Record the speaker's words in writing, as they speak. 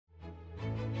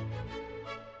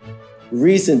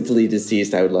recently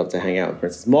deceased, I would love to hang out with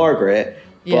Princess Margaret.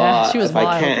 Yeah, but she was if wild.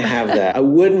 I can't have that, I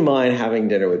wouldn't mind having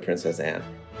dinner with Princess Anne.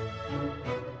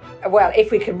 Well,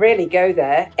 if we can really go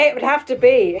there, it would have to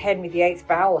be Henry VIII's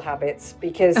bowel habits,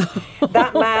 because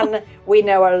that man, we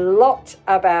know a lot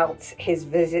about his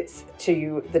visits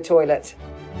to the toilet.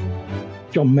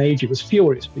 John Major was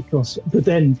furious because the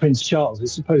then Prince Charles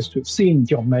is supposed to have seen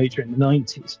John Major in the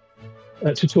 90s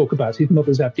to talk about his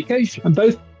mother's abdication. And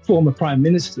both former prime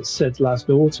ministers said last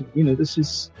autumn, this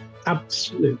is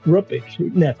absolute rubbish.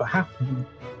 It never happened.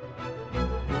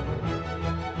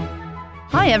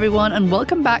 Hi everyone, and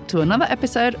welcome back to another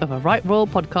episode of a Right Royal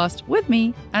podcast with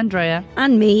me, Andrea.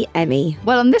 And me, Emmy.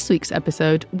 Well, on this week's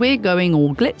episode, we're going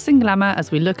all glitz and glamour as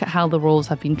we look at how the royals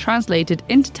have been translated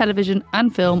into television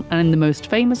and film, and in the most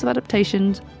famous of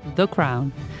adaptations, The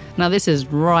Crown. Now, this is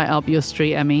right up your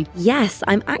street, Emmy. Yes,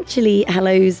 I'm actually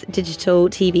Hello's digital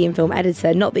TV and film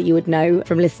editor. Not that you would know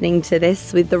from listening to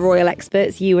this with the royal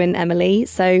experts, you and Emily.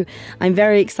 So I'm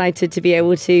very excited to be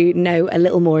able to know a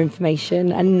little more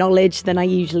information and knowledge than I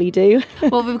usually do.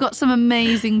 Well, we've got some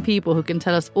amazing people who can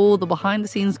tell us all the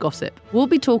behind-the-scenes gossip. We'll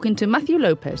be talking to Matthew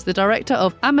Lopez, the director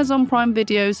of Amazon Prime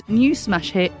Video's new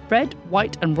smash hit, Red,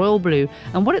 White and Royal Blue,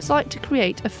 and what it's like to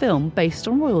create a film based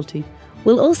on royalty.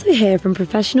 We'll also hear from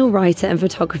professional writer and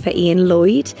photographer Ian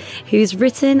Lloyd, who's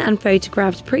written and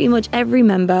photographed pretty much every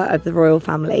member of the royal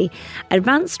family.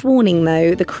 Advanced warning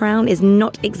though, The Crown is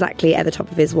not exactly at the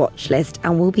top of his watch list,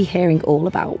 and we'll be hearing all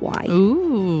about why.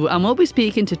 Ooh, and we'll be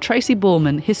speaking to Tracy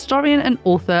Borman, historian and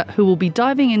author, who will be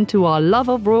diving into our love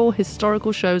of royal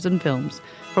historical shows and films,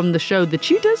 from the show The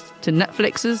Tudors to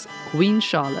Netflix's Queen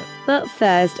Charlotte. But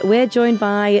first, we're joined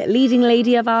by leading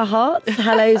lady of our hearts,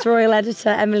 Hello's royal editor,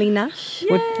 Emily Nash.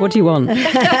 What do you want?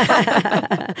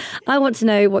 I want to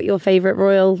know what your favourite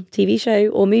royal TV show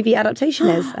or movie adaptation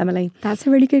is, Emily. That's a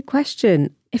really good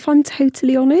question. If I'm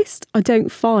totally honest, I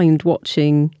don't find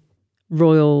watching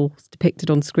royals depicted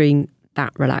on screen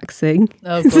that relaxing.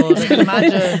 Oh God, I can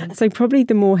imagine. So probably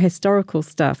the more historical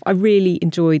stuff. I really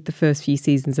enjoyed the first few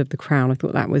seasons of The Crown. I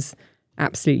thought that was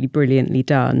absolutely brilliantly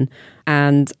done.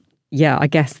 And yeah, I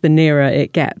guess the nearer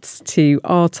it gets to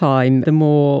our time, the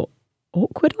more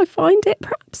awkward I find it,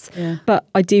 perhaps. Yeah. But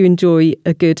I do enjoy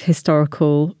a good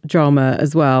historical drama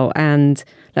as well. And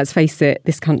let's face it,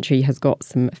 this country has got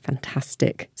some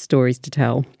fantastic stories to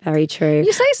tell. Very true.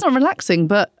 You say it's not relaxing,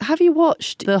 but have you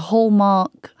watched the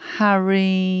Hallmark,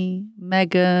 Harry,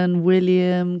 Meghan,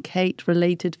 William, Kate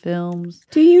related films?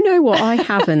 Do you know what? I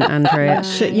haven't, Andrea.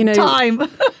 Time.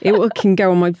 It can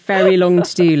go on my very long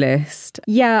to-do list.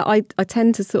 Yeah, I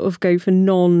tend to sort of go for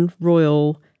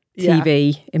non-royal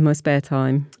TV in my spare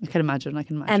time. I can imagine.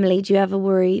 Emily, do you ever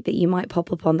worry that you might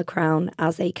pop up on The Crown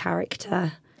as a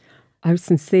character? I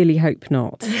sincerely hope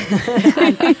not.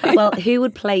 Well, who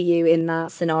would play you in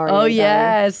that scenario? Oh,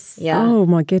 yes. Yeah. Oh,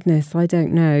 my goodness. I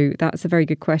don't know. That's a very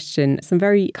good question. Some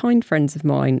very kind friends of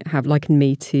mine have likened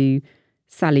me to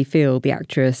Sally Field, the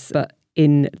actress, but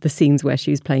in the scenes where she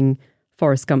was playing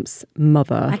Forrest Gump's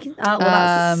mother.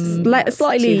 That's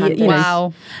slightly,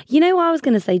 Wow. You know what I was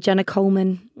going to say? Jenna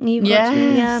Coleman.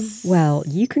 Yes. Well,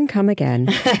 you can come again.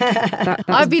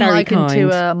 I've been likened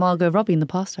to Margot Robbie in the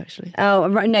past, actually. Oh,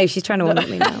 right. No, she's trying to one-up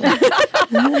me now.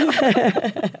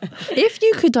 If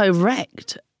you could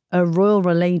direct a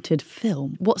royal-related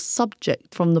film, what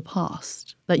subject from the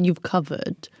past that you've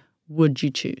covered would you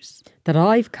choose? That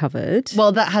I've covered?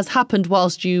 Well, that has happened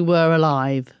whilst you were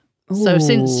alive. So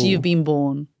since you've been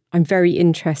born. I'm very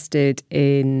interested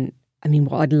in,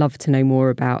 what I'd love to know more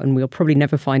about, and we'll probably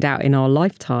never find out in our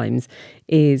lifetimes,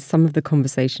 is some of the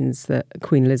conversations that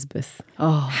Queen Elizabeth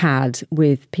had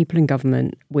with people in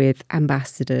government, with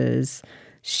ambassadors.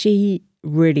 She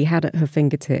really had at her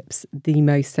fingertips the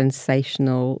most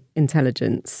sensational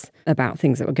intelligence about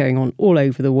things that were going on all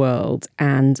over the world.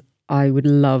 And I would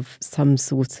love some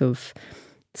sort of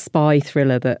spy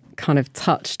thriller that kind of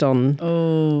touched on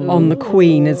the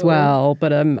Queen as well.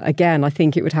 But again, I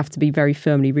think it would have to be very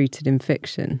firmly rooted in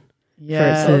fiction for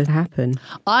it to happen.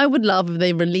 I would love if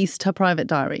they released her private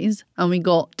diaries and we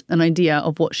got an idea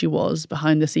of what she was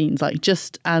behind the scenes, like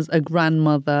just as a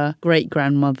grandmother,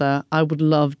 great-grandmother. I would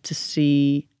love to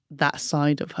see that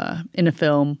side of her in a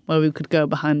film where we could go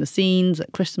behind the scenes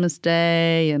at Christmas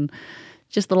Day and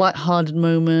just the light-hearted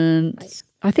moments.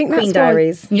 I think that's Queen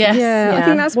Diaries. Yes. Yeah, I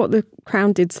think that's what The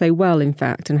Crown did so well, in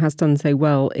fact, and has done so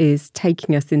well, is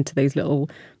taking us into those little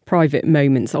private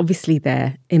moments. Obviously,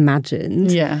 they're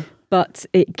imagined, but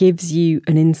it gives you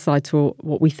an insight, or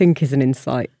what we think is an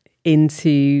insight,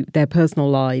 into their personal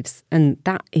lives. And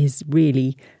that is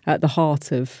really at the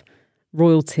heart of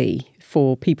royalty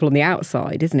for people on the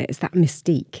outside, isn't it? It's that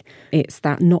mystique. It's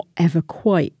that not ever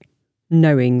quite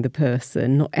knowing the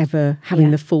person, not ever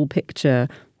having the full picture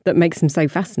that makes them so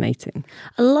fascinating.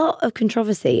 A lot of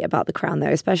controversy about The Crown, though,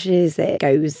 especially as it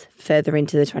goes further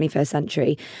into the 21st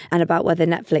century, and about whether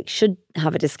Netflix should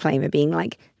have a disclaimer being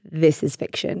like, this is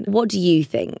fiction. What do you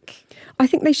think? I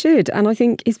think they should. And I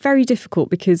think it's very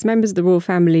difficult because members of the royal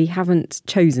family haven't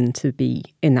chosen to be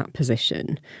in that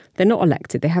position. They're not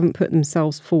elected. They haven't put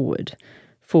themselves forward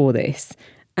for this.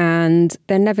 And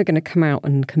they're never going to come out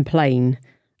and complain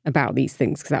about these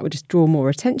things because that would just draw more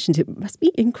attention to it. It must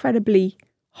be incredibly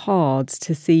hard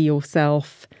to see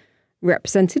yourself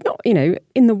represented, not,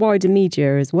 in the wider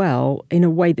media as well, in a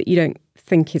way that you don't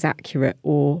think is accurate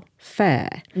or fair.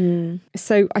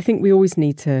 So I think we always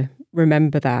need to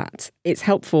remember that. It's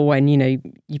helpful when, you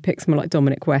pick someone like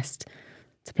Dominic West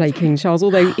to play King Charles,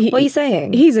 although what are you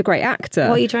saying? He's a great actor.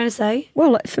 What are you trying to say?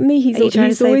 Well, for me, he's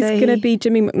always going to be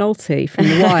Jimmy McNulty from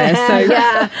The Wire,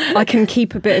 so I can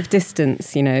keep a bit of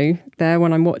distance, there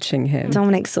when I'm watching him.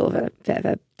 Dominic's sort of a bit of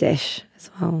a dish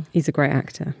as well. He's a great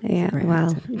actor.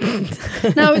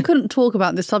 Now, we couldn't talk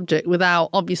about this subject without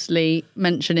obviously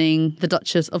mentioning the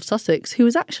Duchess of Sussex, who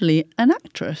is actually an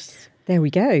actress. There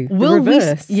we go. Will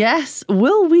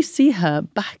we see her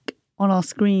back on our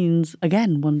screens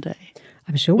again one day?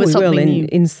 I'm sure we will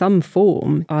in some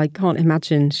form. I can't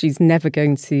imagine she's never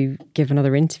going to give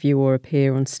another interview or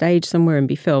appear on stage somewhere and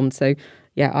be filmed. So,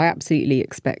 yeah, I absolutely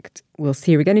expect we'll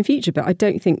see her again in future, but I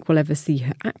don't think we'll ever see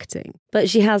her acting. But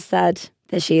she has said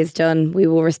that she is done. We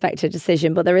will respect her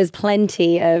decision, but there is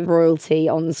plenty of royalty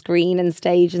on screen and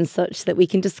stage and such that we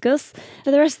can discuss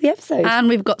for the rest of the episode. And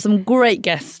we've got some great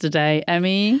guests today,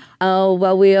 Emmy. Oh,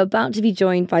 well, we are about to be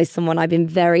joined by someone I've been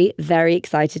very, very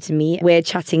excited to meet. We're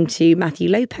chatting to Matthew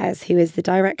Lopez, who is the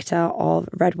director of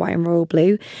Red, White and Royal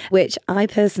Blue, which I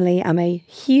personally am a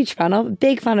huge fan of,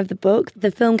 big fan of the book.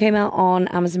 The film came out on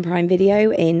Amazon Prime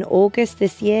Video in August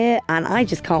this year, and I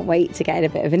just can't wait to get a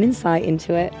bit of an insight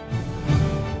into it.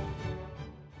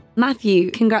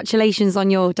 Matthew, congratulations on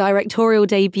your directorial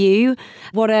debut.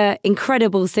 What an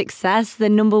incredible success. The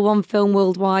 #1 film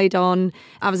worldwide on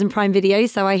Amazon Prime Video,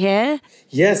 so I hear.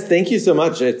 Yes, thank you so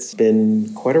much. It's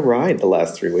been quite a ride the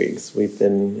last 3 weeks. We've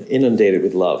been inundated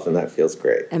with love, and that feels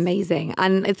great. Amazing.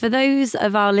 And for those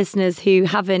of our listeners who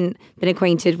haven't been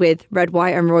acquainted with Red,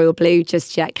 White and Royal Blue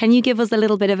just yet, can you give us a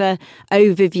little bit of an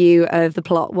overview of the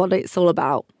plot, what it's all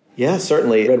about? Yeah,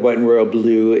 certainly. Red, White, and Royal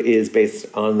Blue is based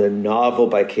on the novel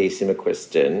by Casey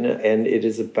McQuiston, and it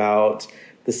is about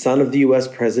the son of the U.S.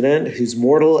 president whose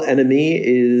mortal enemy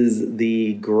is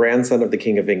the grandson of the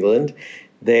King of England.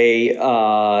 They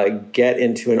get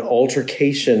into an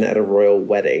altercation at a royal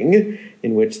wedding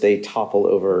in which they topple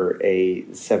over a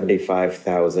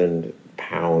 75,000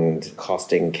 pound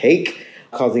costing cake,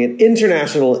 causing an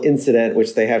international incident,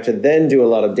 which they have to then do a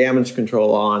lot of damage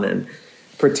control on and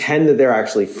pretend that they're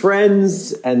actually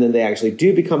friends, and then they actually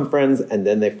do become friends, and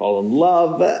then they fall in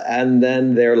love, and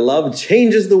then their love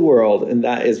changes the world, and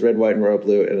that is Red, White, and Royal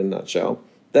Blue in a nutshell.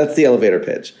 That's the elevator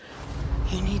pitch.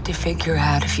 You need to figure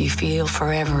out if you feel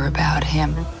forever about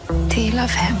him. Do you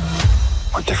love him?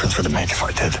 What difference would it make if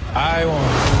I did? I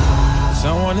want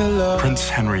someone to love. Prince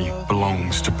Henry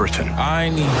belongs to Britain. I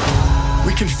need.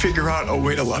 We can figure out a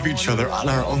way to love each other on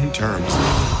our own terms.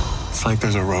 It's like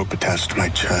there's a rope attached to my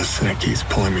chest and it keeps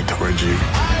pulling me towards you.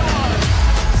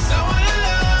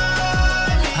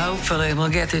 Hopefully we'll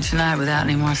get through tonight without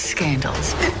any more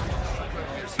scandals.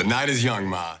 The night is young,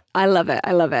 Ma. I love it.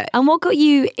 I love it. And what got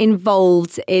you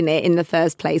involved in it in the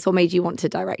first place? What made you want to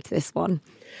direct this one?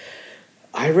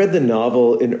 I read the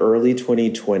novel in early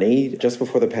 2020, just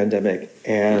before the pandemic,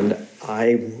 and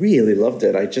I really loved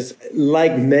it. I just,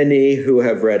 like many who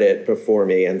have read it before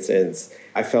me and since,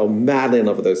 I fell madly in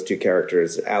love with those two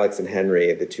characters. Alex and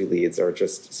Henry, the two leads, are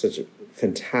just such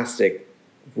fantastic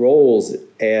roles.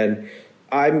 And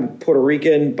I'm Puerto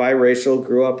Rican, biracial,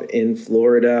 grew up in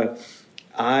Florida.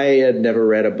 I had never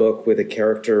read a book with a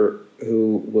character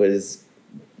who was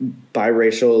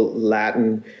biracial,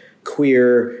 Latin,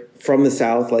 queer, from the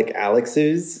South like Alex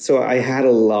is. So I had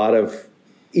a lot of,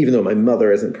 even though my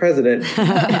mother isn't president,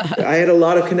 I had a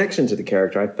lot of connection to the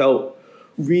character. I felt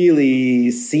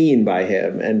really seen by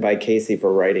him and by Casey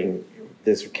for writing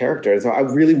this character. And so I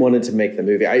really wanted to make the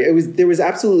movie. There was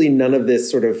absolutely none of this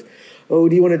sort of oh,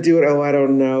 do you want to do it? Oh, I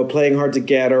don't know. Playing hard to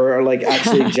get, or like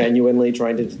actually genuinely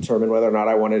trying to determine whether or not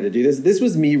I wanted to do this. This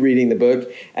was me reading the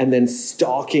book and then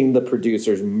stalking the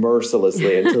producers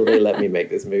mercilessly until they let me make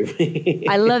this movie.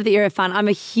 I love that you're a fan. I'm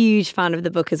a huge fan of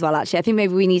the book as well, actually. I think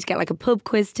maybe we need to get like a pub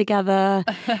quiz together,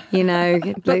 you know.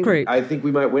 Book group. I think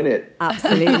we might win it.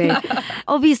 Absolutely.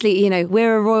 Obviously, you know,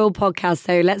 we're a royal podcast,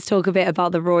 so let's talk a bit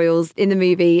about the royals in the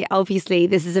movie. Obviously,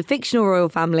 this is a fictional royal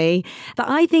family, but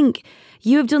I think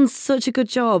you have done such a good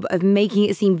job of making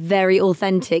it seem very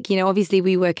authentic. You know, obviously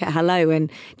we work at Hello,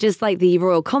 and just like the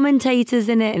royal commentators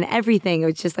in it and everything, it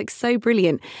was just like so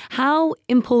brilliant. How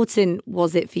important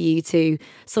was it for you to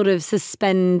sort of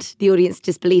suspend the audience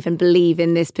disbelief and believe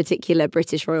in this particular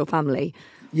British royal family?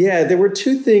 Yeah, there were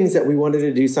two things that we wanted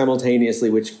to do simultaneously,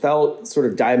 which felt sort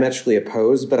of diametrically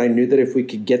opposed, but I knew that if we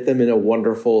could get them in a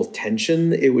wonderful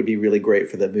tension, it would be really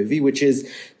great for the movie, which is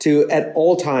to, at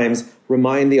all times,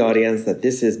 remind the audience that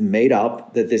this is made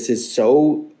up, that this is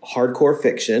so hardcore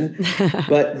fiction,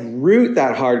 but root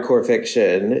that hardcore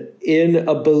fiction in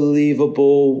a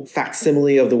believable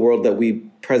facsimile of the world that we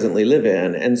presently live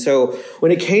in. And so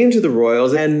when it came to the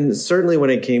royals, and certainly when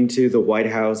it came to the White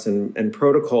House and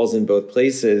protocols in both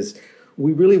places,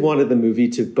 we really wanted the movie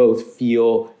to both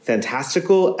feel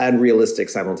fantastical and realistic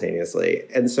simultaneously.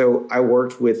 And so I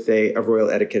worked with a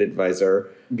royal etiquette advisor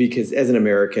because as an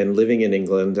American living in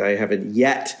England, I haven't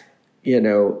yet, you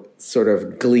know, sort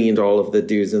of gleaned all of the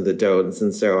do's and the don'ts.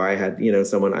 And so I had, you know,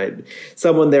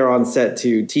 someone there on set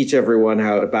to teach everyone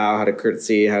how to bow, how to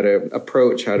curtsy, how to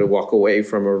approach, how to walk away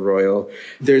from a royal.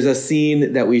 There's a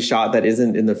scene that we shot that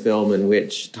isn't in the film in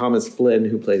which Thomas Flynn,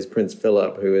 who plays Prince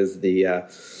Philip, who is the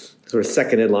sort of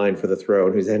second in line for the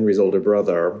throne, who's Henry's older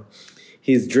brother,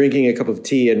 he's drinking a cup of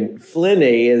tea, and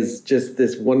Flinny is just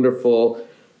this wonderful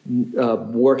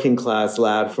working class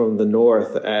lad from the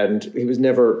north, and he was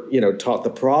never, you know, taught the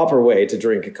proper way to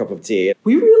drink a cup of tea.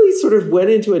 We really sort of went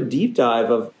into a deep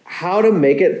dive of how to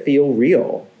make it feel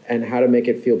real and how to make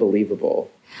it feel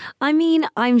believable. I mean,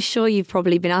 I'm sure you've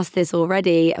probably been asked this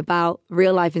already about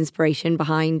real life inspiration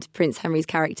behind Prince Henry's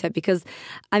character, because,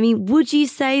 I mean, would you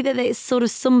say that it's sort of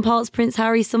some parts Prince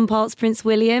Harry, some parts Prince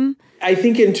William? I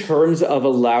think in terms of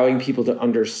allowing people to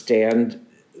understand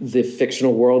the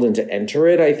fictional world and to enter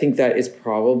it, I think that is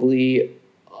probably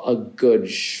a good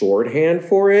shorthand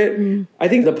for it. Mm. I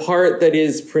think the part that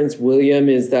is Prince William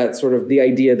is that sort of the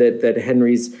idea that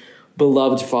Henry's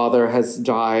beloved father has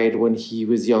died when he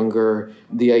was younger,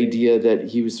 the idea that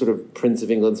he was sort of Prince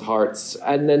of England's hearts,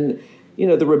 and then, you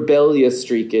know, the rebellious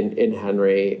streak in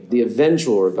Henry, the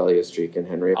eventual rebellious streak in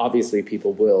Henry. Obviously,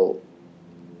 people will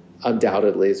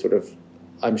undoubtedly sort of,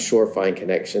 I'm sure, find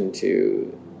connection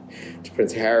to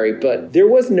Prince Harry, but there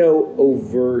was no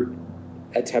overt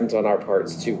attempt on our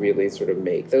parts to really sort of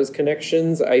make those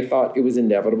connections. I thought it was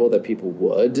inevitable that people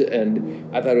would,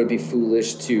 and I thought it would be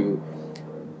foolish to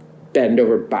bend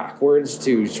over backwards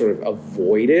to sort of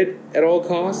avoid it at all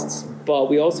costs, but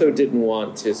we also didn't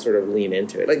want to sort of lean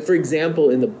into it. Like, for example,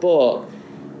 in the book,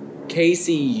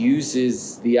 Casey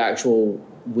uses the actual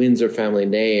Windsor family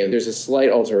name. There's a slight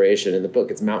alteration in the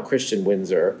book. It's Mount Christian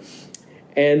Windsor.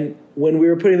 And when we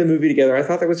were putting the movie together, I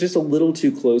thought that was just a little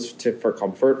too close for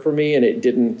comfort for me, and it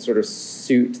didn't sort of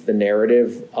suit the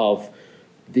narrative of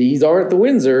these aren't the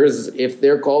Windsors. If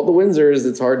they're called the Windsors,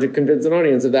 it's hard to convince an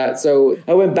audience of that. So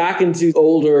I went back into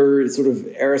older sort of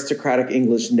aristocratic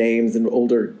English names and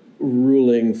older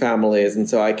ruling families, and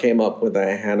so I came up with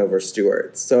a Hanover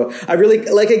Stuarts. So I really,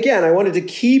 again, I wanted to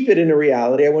keep it in a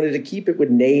reality. I wanted to keep it with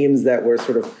names that were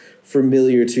sort of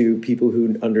familiar to people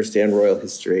who understand royal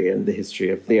history and the history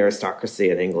of the aristocracy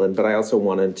in England, but I also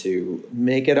wanted to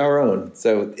make it our own.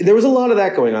 So there was a lot of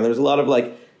that going on. There was a lot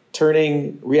of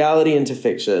turning reality into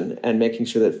fiction and making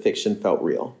sure that fiction felt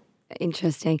real.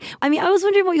 Interesting. I mean, I was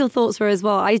wondering what your thoughts were as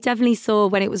well. I definitely saw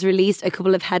when it was released a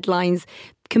couple of headlines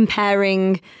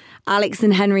comparing Alex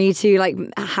and Henry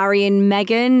to Harry and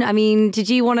Meghan. I mean, did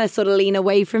you want to sort of lean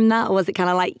away from that, or was it kind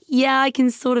of yeah, I can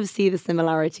sort of see the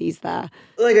similarities there?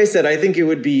 Like I said, I think it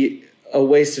would be a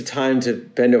waste of time to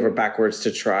bend over backwards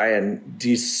to try and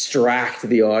distract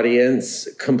the audience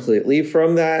completely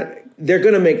from that. They're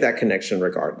going to make that connection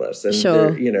regardless. And sure.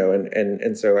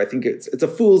 And so I think it's a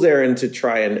fool's errand to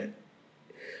try and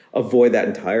avoid that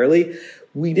entirely.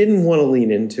 We didn't want to lean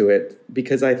into it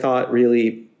because I thought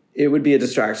really it would be a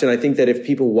distraction. I think that if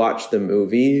people watch the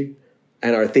movie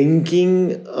and are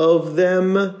thinking of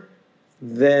them,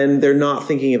 then they're not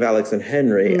thinking of Alex and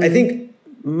Henry. I think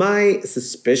my hope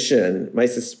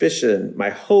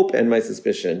and my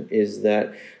suspicion is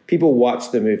that people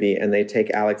watch the movie and they take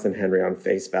Alex and Henry on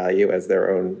face value as their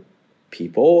own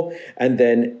people. And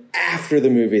then after the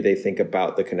movie, they think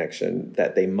about the connection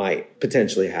that they might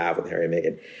potentially have with Harry and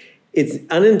Meghan. It's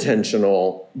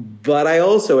unintentional, but I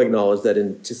also acknowledge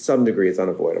that to some degree it's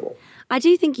unavoidable. I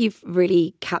do think you've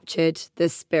really captured the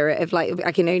spirit of, like,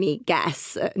 I can only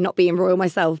guess, not being royal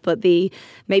myself, but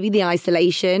maybe the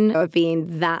isolation of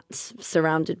being that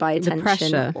surrounded by attention. The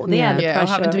pressure. Or the pressure.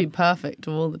 Having to be perfect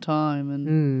all the time.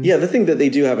 And Yeah, the thing that they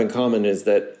do have in common is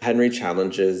that Henry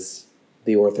challenges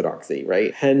the orthodoxy,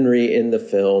 right? Henry in the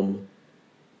film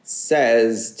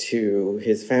says to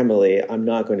his family, I'm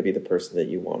not going to be the person that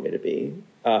you want me to be.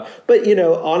 But,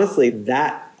 honestly,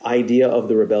 that idea of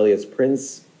the rebellious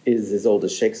prince is as old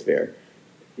as Shakespeare.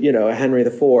 Henry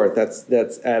IV,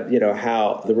 that's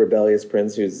how the rebellious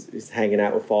prince who's hanging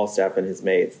out with Falstaff and his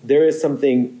mates. There is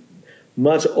something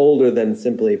much older than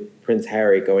simply Prince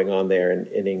Harry going on there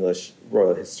in English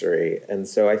royal history. And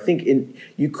so I think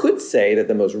you could say that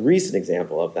the most recent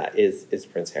example of that is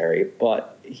Prince Harry,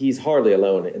 but he's hardly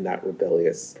alone in that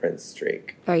rebellious prince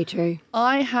streak. Very true.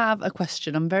 I have a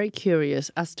question. I'm very curious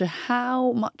as to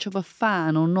how much of a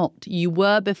fan or not you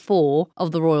were before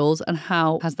of the royals, and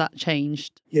how has that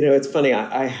changed? It's funny.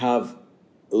 I have,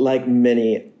 like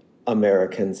many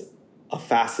Americans, a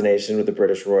fascination with the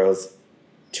British royals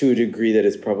to a degree that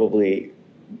is probably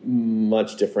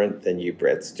much different than you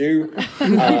Brits do.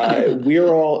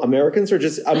 Americans are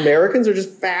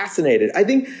just fascinated. I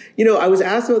think, I was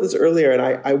asked about this earlier, and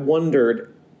I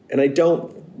wondered, and I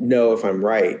don't know if I'm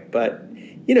right, but,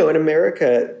 in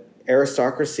America,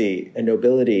 aristocracy and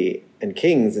nobility and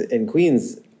kings and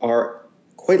queens are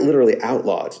quite literally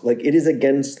outlawed. Like, it is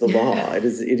against the law. It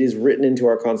is written into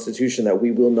our Constitution that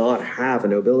we will not have a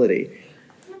nobility.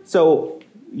 So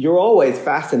you're always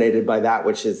fascinated by that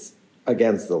which is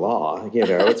against the law.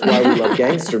 It's why we love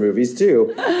gangster movies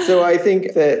too. So I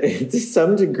think that to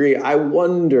some degree, I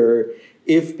wonder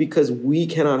if because we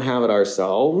cannot have it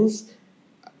ourselves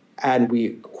and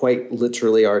we quite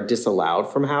literally are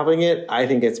disallowed from having it, I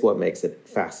think it's what makes it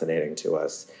fascinating to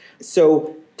us.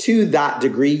 So to that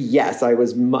degree, yes, I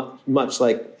was much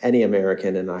like any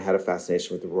American, and I had a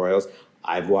fascination with the royals.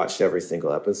 I've watched every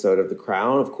single episode of The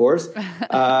Crown, of course,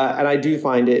 and I do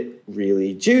find it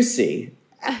really juicy.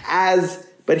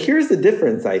 But here's the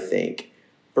difference, I think.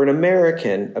 For an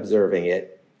American observing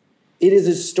it, it is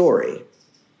a story.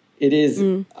 It is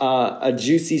a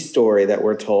juicy story that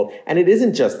we're told. And it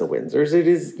isn't just the Windsors. It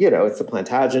is, it's the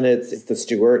Plantagenets, it's the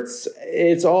Stuarts,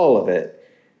 it's all of it.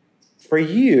 For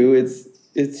you,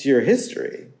 it's your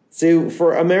history. So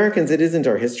for Americans, it isn't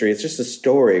our history. It's just a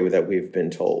story that we've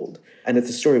been told. And it's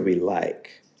a story we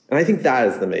like. And I think that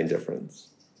is the main difference.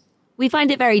 We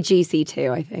find it very juicy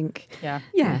too, I think. Yeah.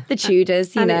 The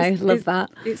Tudors, love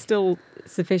that. It's still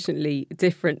sufficiently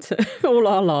different to all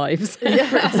our lives for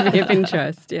it to be of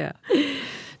interest, yeah.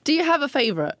 Do you have a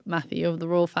favourite, Matthew, of the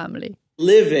royal family?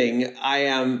 Living, I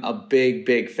am a big,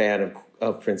 big fan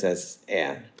of Princess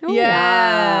Anne. Oh,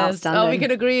 yes. Wow, we can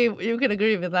agree. You can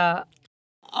agree with that.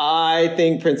 I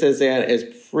think Princess Anne is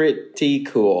pretty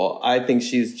cool. I think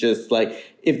she's just like,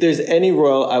 if there's any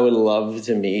royal I would love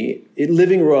to meet,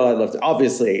 living royal I'd love to,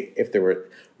 obviously, if they were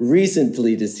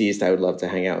recently deceased, I would love to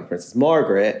hang out with Princess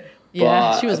Margaret.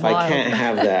 Yeah, but she was if wild. I can't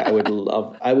have that,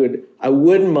 I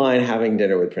wouldn't mind having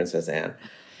dinner with Princess Anne.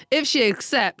 If she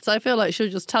accepts, I feel like she'll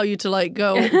just tell you to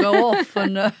go off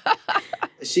and.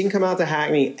 She can come out to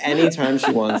Hackney anytime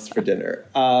she wants for dinner.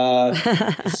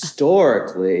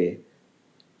 Historically.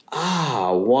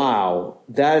 Wow.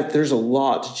 There's a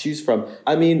lot to choose from.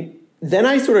 I mean, then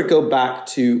I sort of go back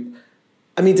to,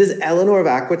 does Eleanor of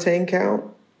Aquitaine count?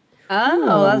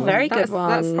 Oh, that's a very good one.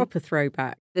 That's proper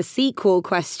throwback. The sequel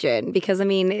question, because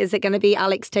is it going to be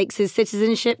Alex takes his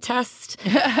citizenship test?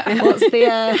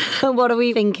 What are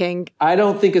we thinking? I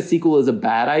don't think a sequel is a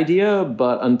bad idea,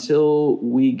 but until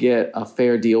we get a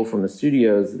fair deal from the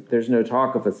studios, there's no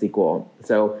talk of a sequel.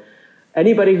 So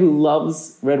anybody who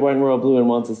loves Red, White, and Royal Blue and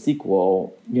wants a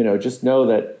sequel, just know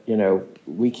that,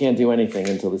 we can't do anything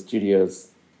until the studios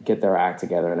get their act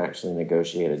together and actually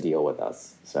negotiate a deal with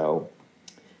us. So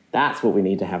that's what we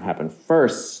need to have happen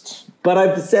first. But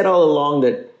I've said all along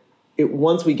that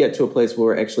once we get to a place where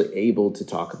we're actually able to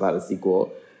talk about a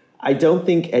sequel, I don't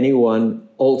think anyone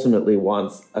ultimately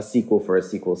wants a sequel for a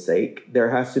sequel's sake. There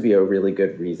has to be a really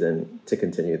good reason to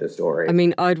continue the story.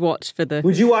 I'd watch for the...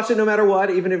 Would you watch it no matter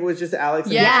what, even if it was just Alex?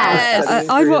 Yes!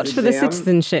 I'd watch for the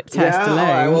citizenship test alone. All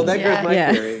right, well, there goes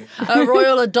my theory. A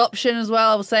royal adoption as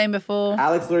well, I was saying before.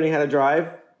 Alex learning how to drive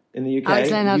in the UK.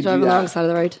 Alex learning how to drive on the wrong side of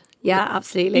the road. Yeah,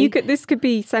 absolutely. This could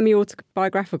be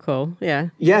semi-autobiographical, yeah.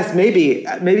 Yes, maybe.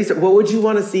 So. What would you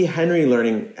want to see Henry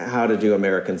learning how to do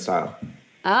American style?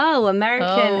 Oh,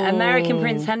 American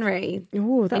Prince Henry.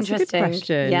 Oh, that's a good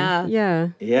question. Yeah.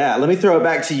 Yeah, let me throw it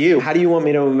back to you. How do you want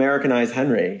me to Americanize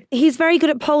Henry? He's very good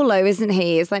at polo, isn't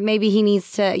he? It's like maybe he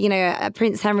needs to,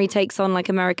 Prince Henry takes on like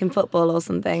American football or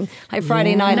something, like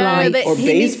Friday Night Lights. Or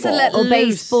baseball. Or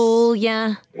baseball,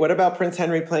 yeah. What about Prince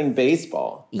Henry playing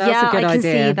baseball? That's a good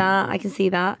idea. I can see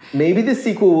that. Maybe the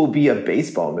sequel will be a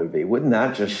baseball movie. Wouldn't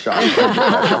that just shock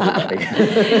everybody?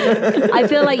 I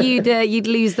feel like you'd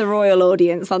lose the royal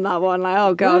audience on that one. Like,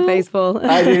 oh God, baseball.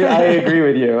 I agree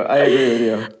with you.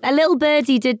 A little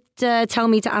birdie did tell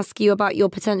me to ask you about your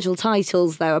potential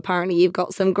titles, though. Apparently you've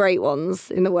got some great ones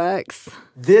in the works.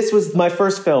 This was my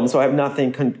first film, so I have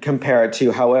nothing to compare it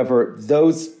to. However,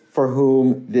 those for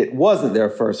whom it wasn't their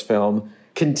first film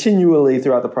continually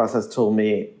throughout the process told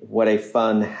me what a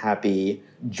fun, happy,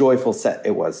 joyful set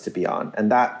it was to be on.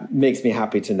 And that makes me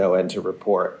happy to know and to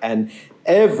report. And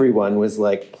everyone was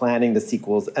like planning the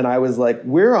sequels. And I was like,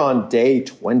 we're on day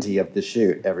 20 of the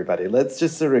shoot, everybody. Let's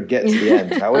just sort of get to the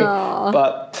end, shall we?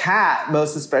 But Kat,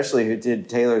 most especially, who did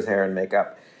Taylor's hair and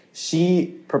makeup,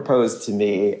 she proposed to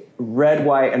me Red,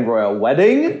 White, and Royal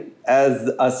Wedding as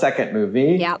a second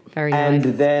movie. Yep. Very and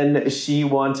nice. then she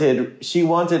wanted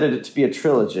it to be a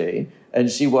trilogy. And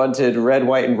she wanted Red,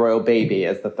 White, and Royal Baby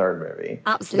as the third movie.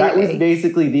 Absolutely. That was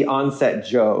basically the on-set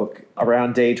joke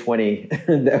around day 20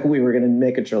 that we were going to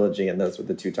make a trilogy, and those were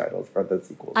the two titles for the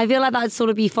sequels. I feel like that would sort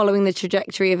of be following the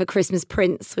trajectory of A Christmas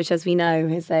Prince, which, as we know,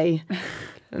 is a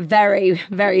very,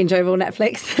 very enjoyable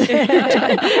Netflix.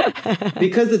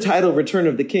 Because the title Return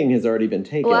of the King has already been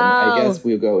taken, Wow. I guess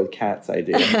we'll go with Kat's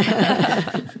idea.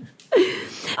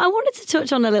 I wanted to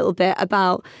touch on a little bit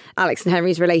about Alex and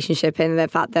Henry's relationship and the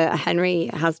fact that Henry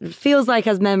feels like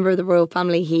as member of the royal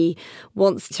family, he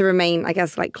wants to remain, I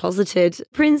guess, like closeted.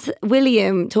 Prince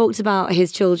William talked about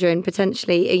his children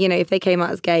potentially, if they came out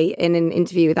as gay in an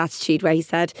interview with Attitude, where he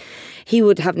said he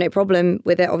would have no problem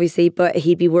with it, obviously, but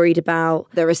he'd be worried about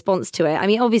the response to it. I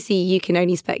mean, obviously, you can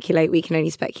only speculate, we can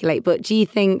only speculate, but do you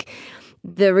think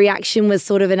the reaction was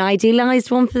sort of an idealized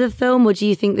one for the film, or do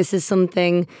you think this is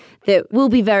something that we'll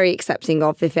be very accepting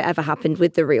of if it ever happened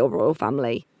with the real royal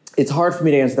family? It's hard for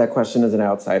me to answer that question as an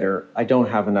outsider. I don't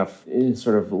have enough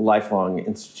sort of lifelong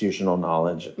institutional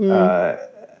knowledge.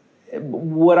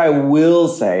 What I will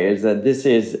say is that this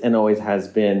is and always has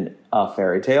been a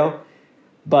fairy tale,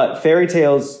 but fairy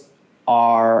tales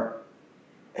are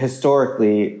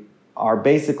basically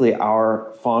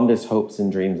our fondest hopes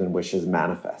and dreams and wishes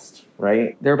manifest,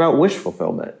 right? They're about wish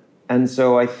fulfillment. And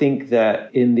so I think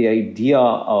that in the idea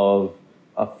of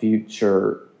a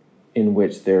future in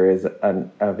which there is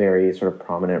a very sort of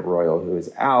prominent royal who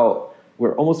is out,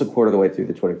 we're almost a quarter of the way through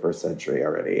the 21st century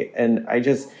already. And I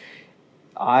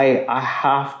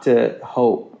have to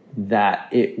hope that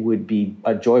it would be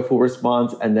a joyful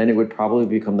response, and then it would probably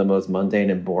become the most mundane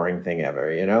and boring thing ever,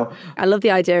 I love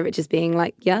the idea of it just being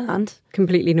like, yeah, and?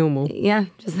 Completely normal. Yeah,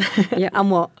 just yeah.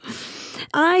 And what?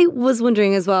 I was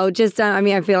wondering as well, I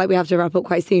feel like we have to wrap up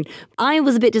quite soon. I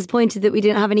was a bit disappointed that we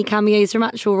didn't have any cameos from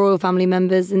actual royal family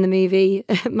members in the movie.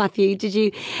 Matthew, did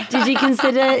you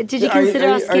consider asking?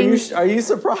 Are you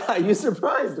surprised? Are you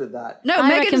surprised at that? No,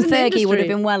 I Meghan's reckon in the Fergie industry. would have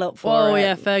been well up for it. Oh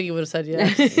yeah, Fergie would have said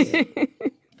yes.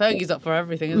 Fergie's up for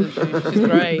everything, isn't she? She's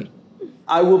great.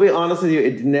 I will be honest with you,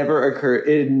 it never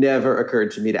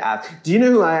occurred to me to ask. Do you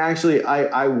know who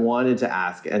I wanted to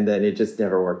ask, and then it just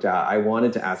never worked out? I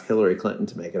wanted to ask Hillary Clinton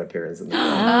to make an appearance in the film.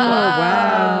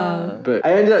 Wow. But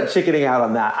I ended up chickening out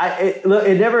on that.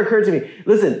 It never occurred to me.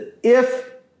 Listen,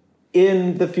 if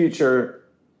in the future,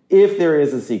 if there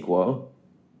is a sequel,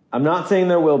 I'm not saying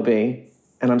there will be,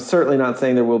 and I'm certainly not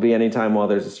saying there will be any time while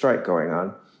there's a strike going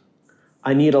on.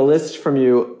 I need a list from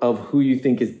you of who you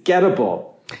think is gettable.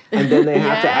 And then they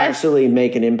have to actually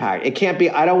make an impact. It can't be,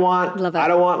 I don't want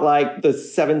like the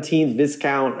 17th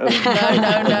Viscount of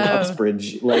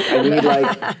Uxbridge. Like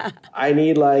I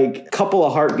need like a couple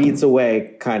of heartbeats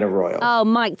away kind of royal. Oh,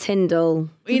 Mike Tyndall.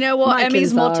 You know what? Mike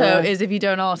Emmy's and motto Zara. is if you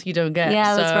don't ask, you don't get.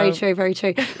 Yeah, that's very true, very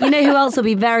true. You know who else will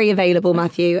be very available,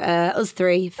 Matthew? Us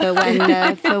three for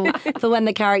when for when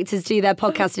the characters do their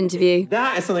podcast interview.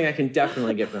 That is something I can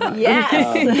definitely get behind.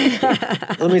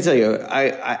 Yes. Let me tell you,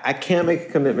 I can't make a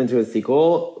commitment to a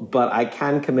sequel, but I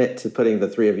can commit to putting the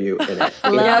three of you in it.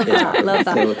 Love that.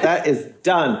 So that is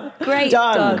done. Great.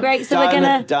 Done. Great. So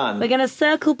done. we're gonna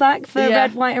circle back for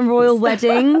Red, White and Royal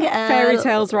Wedding. Fairy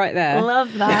tales right there.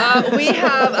 Love that. We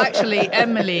have actually,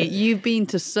 Emily, you've been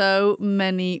to so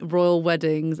many royal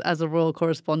weddings as a royal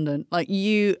correspondent. Like,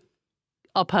 you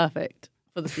are perfect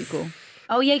for the sequel.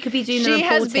 Oh yeah, you could be doing the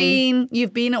reporting.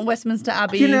 You've been at Westminster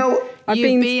Abbey. You know,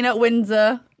 you've been at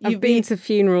Windsor. I've been to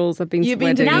funerals, I've been to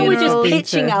weddings. Now we're just I've been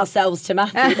pitching to- ourselves to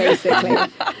Matthew, basically.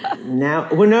 No,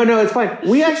 it's fine.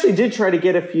 We actually did try to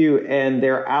get a few, and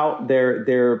they're out.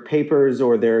 Their papers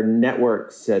or their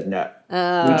network said no.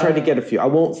 We tried to get a few. I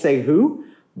won't say who,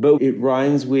 but it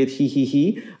rhymes with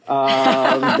he.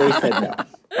 They said no.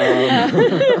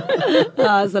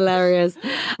 That's hilarious.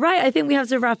 Right, I think we have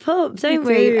to wrap up, don't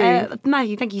we?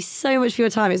 Matthew, thank you so much for your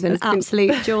time. It's been an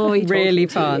absolute joy. Really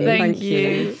talking to fun. you. Thank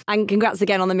you. And congrats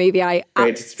again on the movie.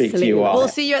 Great to speak to you all. We'll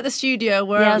see you at the studio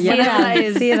Yeah, whenever that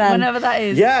is. See you then. Whenever that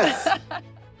is. Yes.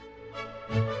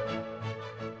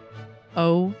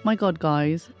 Oh my God,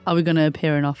 guys. Are we going to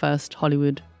appear in our first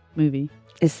Hollywood movie?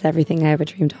 It's everything I ever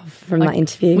dreamed of from that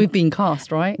interview. We've been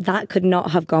cast, right? That could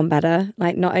not have gone better.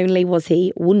 Like, not only was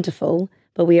he wonderful,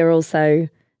 but we are also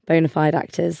bona fide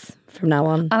actors from now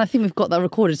on. And I think we've got that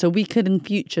recorded, so we could in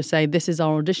future say this is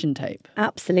our audition tape.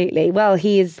 Absolutely. Well,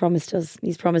 he's promised us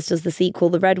the sequel,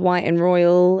 the Red, White and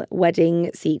Royal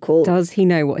wedding sequel. Does he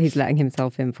know what he's letting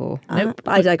himself in for? Nope.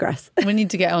 I digress. We need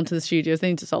to get onto the studios. They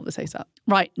need to solve this ASAP.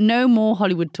 Right, no more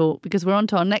Hollywood talk because we're on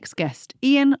to our next guest,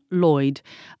 Ian Lloyd,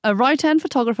 a writer and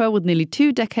photographer with nearly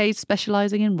 2 decades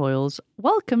specialising in royals.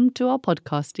 Welcome to our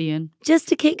podcast, Ian. Just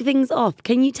to kick things off,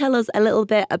 can you tell us a little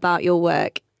bit about your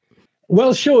work?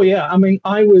 Well, sure, yeah. I mean,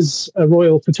 I was a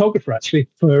royal photographer, actually,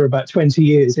 for about 20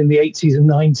 years in the 80s and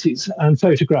 90s and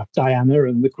photographed Diana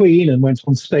and the Queen and went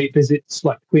on state visits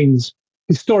like the Queen's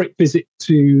historic visit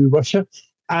to Russia.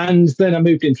 And then I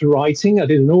moved into writing. I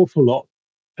did an awful lot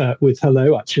with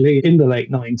Hello, actually, in the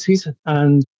late 90s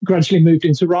and gradually moved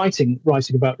into writing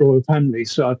about royal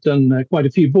families. So I've done quite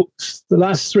a few books. The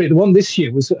last 3, the one this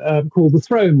year was called The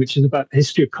Throne, which is about the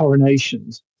history of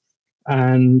coronations.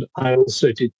 And I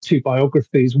also did 2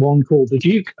 biographies, one called The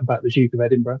Duke, about the Duke of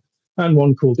Edinburgh, and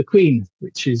one called The Queen,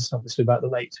 which is obviously about the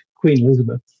late Queen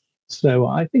Elizabeth. So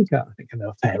I think I know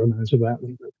a fair amount about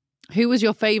them. Who was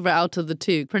your favourite out of the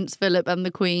 2, Prince Philip and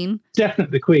the Queen?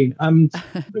 Definitely the Queen.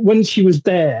 When she was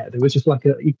there was just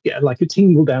you get like a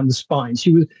tingle down the spine.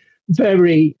 She was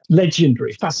very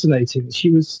legendary, fascinating. She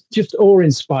was just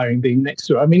awe-inspiring being next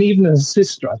to her. I mean, even as a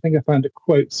sister, I think I found a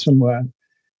quote somewhere.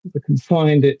 If I can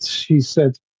find it, she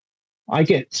said,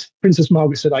 Princess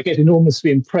Margaret said, I get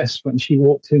enormously impressed when she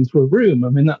walked into a room. I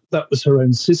mean, that was her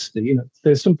own sister,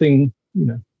 there's something,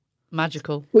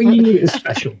 magical. Well, you knew it was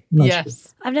special.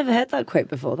 Yes. I've never heard that quote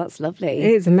before. That's lovely.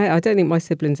 It is amazing. I don't think my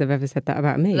siblings have ever said that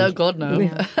about me. No, God, no.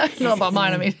 Not about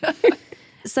mine, I mean.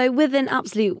 So with an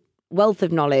absolute wealth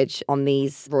of knowledge on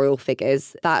these royal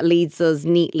figures, that leads us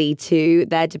neatly to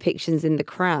their depictions in The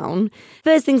Crown.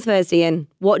 First things first, Ian,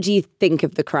 what do you think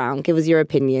of The Crown? Give us your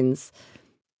opinions.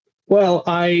 Well,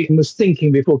 I was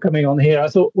thinking before coming on here, I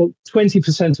thought, well,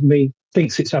 20% of me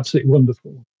thinks it's absolutely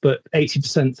wonderful, but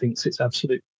 80% thinks it's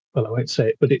well, I won't say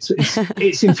it, but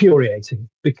it's infuriating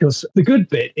because the good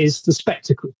bit is the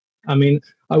spectacle. I mean,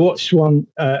 I watched one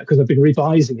because I've been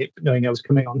revising it, knowing I was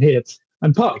coming on here.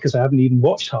 And partly because I haven't even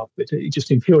watched half of it. It just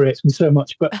infuriates me so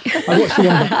much. But I watched the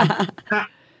one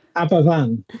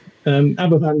Aberfan.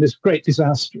 Aberfan, this great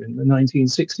disaster in the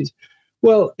 1960s.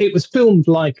 Well, it was filmed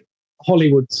like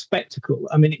Hollywood spectacle.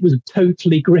 I mean, it was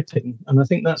totally gripping. And I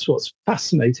think that's what's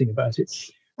fascinating about it.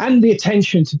 And the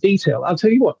attention to detail. I'll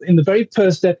tell you what, in the very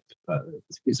first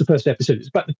it's the first episode. It's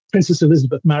about Princess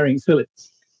Elizabeth marrying Philip.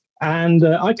 And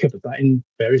I covered that in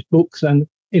various books. And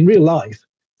in real life,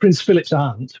 Prince Philip's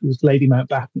aunt, who was Lady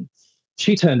Mountbatten,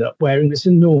 she turned up wearing this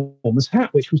enormous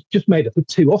hat, which was just made up of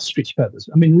 2 ostrich feathers.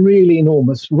 I mean, really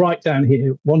enormous, right down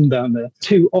here, one down there,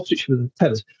 2 ostrich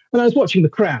feathers. And I was watching The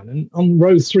Crown, and on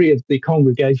row 3 of the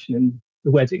congregation in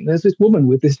the wedding, there's this woman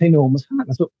with this enormous hat.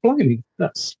 And I thought, blimey,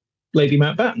 that's Lady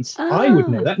Mountbatten. I would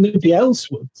know that, nobody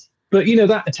else would. But,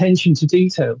 that attention to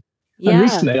detail. Yeah. And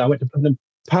recently I went to the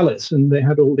palace, and they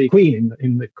had all the Queen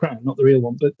in the crown, not the real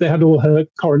one, but they had all her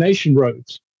coronation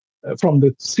robes from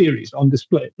the series on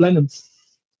display at Blenheim.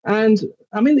 And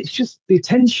I mean, it's just the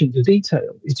attention to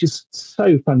detail is just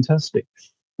so fantastic.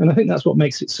 And I think that's what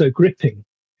makes it so gripping.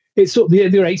 It's sort of the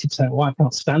other 80% why I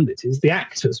can't stand it is the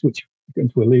actors, which I'm going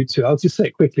to allude to. I'll just say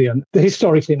it quickly, and the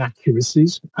historical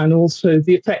inaccuracies and also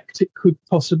the effect it could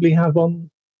possibly have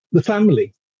on the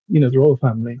family, the royal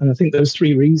family. And I think those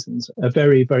 3 reasons are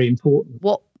very, very important.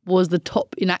 What was the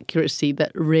top inaccuracy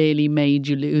that really made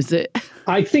you lose it?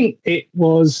 I think it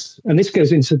was, and this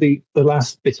goes into the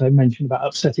last bit I mentioned about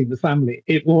upsetting the family.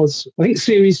 It was, I think,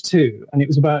 series 2, and it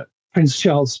was about Prince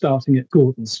Charles starting at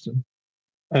Gordonston,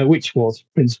 which was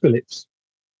Prince Philip's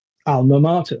alma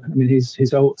mater. I mean,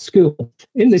 his old school.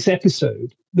 In this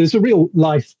episode, there's a real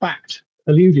life fact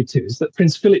alluded to, is that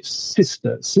Prince Philip's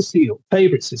sister, Cecile,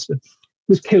 favourite sister,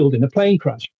 was killed in a plane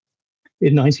crash.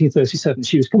 in 1937.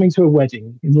 She was coming to a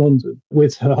wedding in London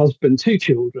with her husband, 2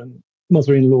 children,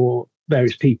 mother-in-law,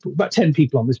 various people, about 10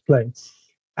 people on this plane.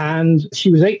 And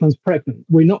she was 8 months pregnant.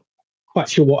 We're not quite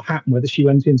sure what happened, whether she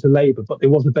went into labour, but there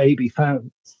was a baby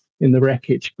found in the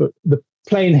wreckage. But the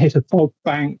plane hit a fog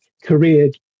bank,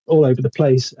 careered all over the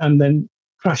place, and then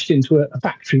crashed into a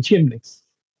factory chimney.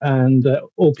 And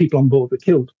all people on board were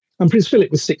killed. And Prince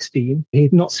Philip was 16.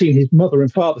 He'd not seen his mother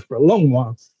and father for a long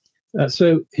while.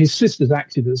 So his sisters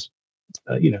acted as,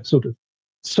 sort of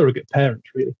surrogate parents,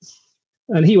 really.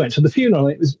 And he went to the funeral.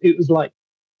 It was like,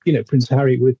 Prince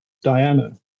Harry with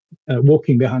Diana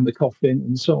walking behind the coffin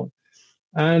and so on.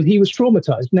 And he was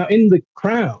traumatized. Now, in The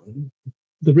Crown,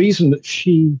 the reason that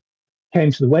she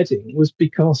came to the wedding was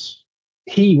because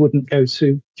he wouldn't go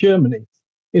to Germany.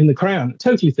 In The Crown,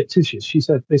 totally fictitious.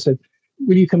 They said,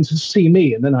 will you come to see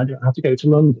me? And then I don't have to go to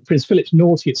London. Prince Philip's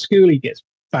naughty at school. He gets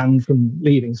banned from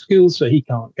leaving school, so he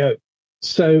can't go.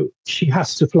 So she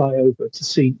has to fly over to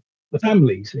see the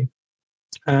family, you see.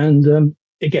 And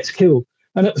it gets killed.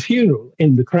 And at the funeral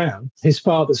in The Crown, his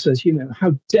father says,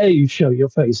 how dare you show your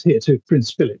face here to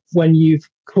Prince Philip when you've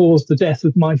caused the death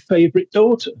of my favourite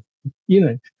daughter?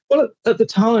 Well, at the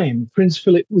time, Prince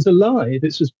Philip was alive.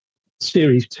 This was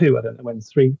series 2, I don't know when,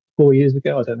 3-4 years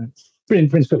ago, I don't know.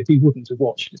 Prince Philip, he wouldn't have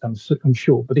watched it, I'm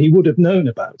sure, but he would have known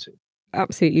about it.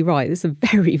 Absolutely right. This is a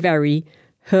very, very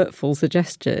hurtful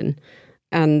suggestion.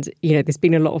 And, there's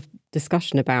been a lot of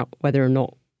discussion about whether or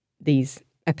not these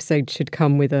episodes should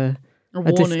come with a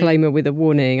disclaimer, with a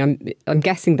warning. I'm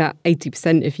guessing that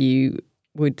 80% of you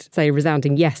would say a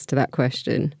resounding yes to that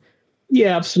question.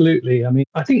 Yeah, absolutely. I mean,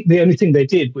 I think the only thing they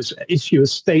did was issue a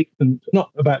statement, not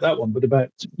about that one, but about,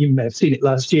 you may have seen it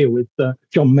last year with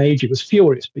John Major was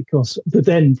furious because the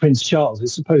then Prince Charles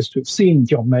is supposed to have seen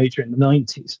John Major in the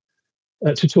 90s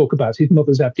to talk about his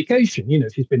mother's abdication.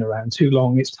 She's been around too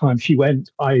long. It's time she went.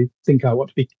 I think I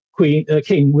want to be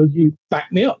king. Will you back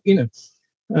me up?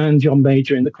 And John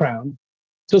Major in The Crown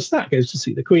does that, goes to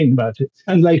see the Queen about it.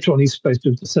 And later on, he's supposed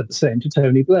to have said the same to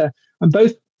Tony Blair. And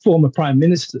both former prime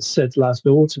ministers said last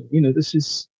autumn, this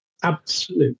is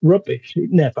absolute rubbish.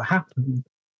 It never happened.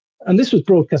 And this was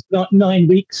broadcast 9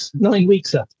 weeks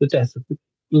after the death of the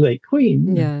late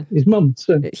Queen, his mum.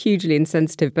 So hugely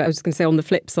insensitive. But I was going to say, on the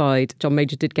flip side, John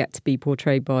Major did get to be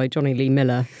portrayed by Johnny Lee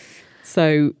Miller.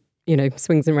 So,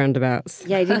 swings and roundabouts.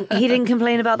 Yeah, he didn't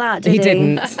complain about that, did he? He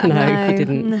didn't. No, he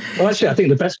didn't. Well, actually, I think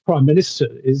the best prime minister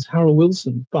is Harold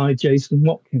Wilson by Jason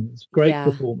Watkins. Great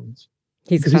performance.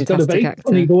 He's a fantastic got a very actor.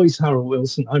 funny voice, Harold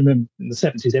Wilson. I remember in the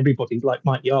 70s, everybody like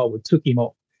Mike Yarwood took him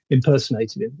up,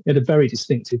 impersonated him. He had a very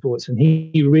distinctive voice, and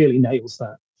he really nails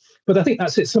that. But I think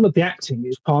that's it. Some of the acting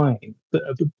is fine, but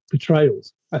the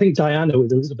portrayals. I think Diana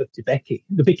with Elizabeth Debicki,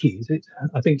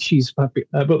 I think she's fabulous.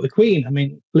 But the Queen, I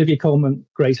mean, Olivia Colman,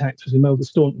 great actress, Imelda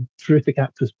Staunton, terrific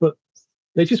actress, but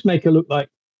they just make her look like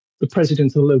the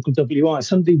president of the local WI,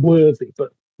 somebody worthy,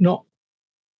 but not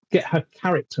her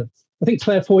character. I think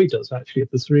Claire Foy does, actually, of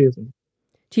the 3 of them.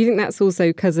 Do you think that's also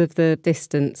because of the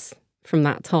distance from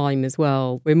that time as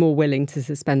well? We're more willing to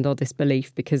suspend our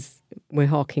disbelief because we're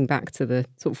harking back to the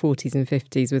sort of 40s and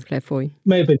 50s with Claire Foy.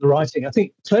 May have been the writing. I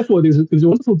think Claire Foy, there was a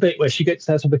wonderful bit where she gets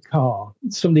out of the car,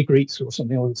 somebody greets her or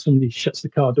something, or somebody shuts the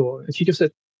car door, and she just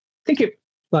said, think it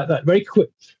like that, very quick.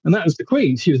 And that was the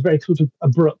Queen. She was very sort of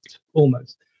abrupt,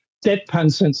 almost.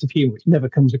 Deadpan sense of humour, which never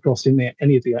comes across in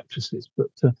any of the actresses.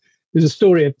 But there's a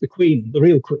story of the Queen, the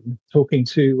real Queen, talking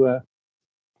to,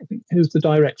 I think, who's the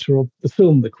director of the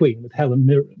film The Queen with Helen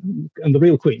Mirren. And the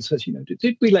real Queen says,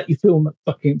 did we let you film at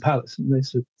Buckingham Palace? And they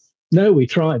said, no, we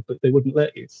tried, but they wouldn't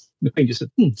let you. And the Queen just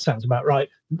said, sounds about right.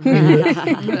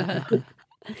 That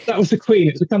was the Queen.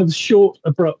 It was a kind of short,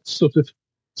 abrupt, sort of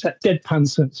deadpan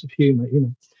sense of humour.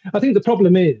 I think the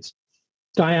problem is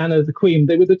Diana, the Queen,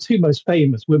 they were the 2 most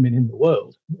famous women in the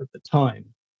world at the time.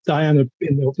 Diana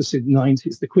in the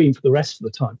 90s, the Queen for the rest of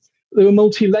the time. They were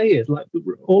multi-layered, like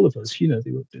all of us. They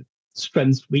were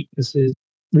strengths, weaknesses.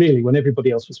 Really, when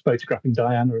everybody else was photographing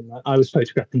Diana, and I was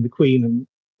photographing the Queen and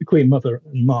the Queen Mother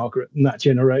and Margaret and that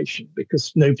generation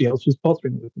because nobody else was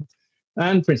bothering with them.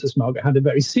 And Princess Margaret had a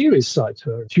very serious side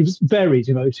to her. She was very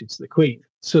devoted to the Queen.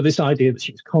 So this idea that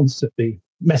she was constantly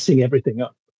messing everything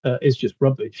up is just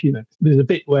rubbish. There's a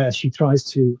bit where she tries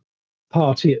to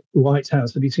party at the White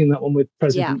House. Have you seen that one with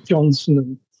President Johnson?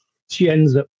 And she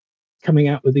ends up coming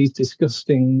out with these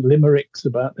disgusting limericks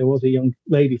about there was a young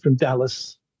lady from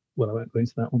Dallas well, I won't go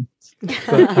into that one.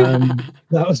 But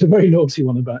that was a very naughty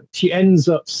one about. She ends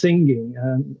up singing,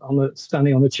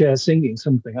 standing on a chair singing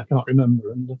something, I can't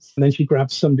remember. And then she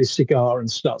grabs somebody's cigar and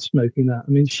starts smoking that.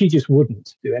 I mean, she just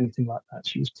wouldn't do anything like that.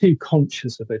 She was too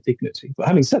conscious of her dignity. But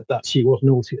having said that, she was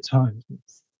naughty at times,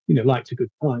 liked a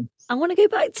good time. I want to go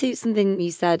back to something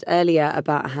you said earlier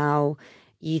about how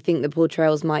you think the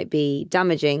portrayals might be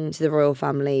damaging to the royal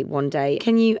family one day.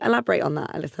 Can you elaborate on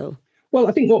that a little? Well,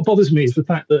 I think what bothers me is the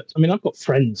fact that, I've got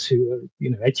friends who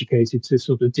are, educated to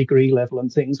sort of degree level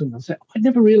and things, and they'll say, I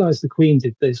never realised the Queen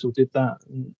did this or did that.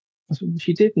 And I said, well,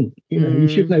 she didn't. You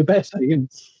should know better.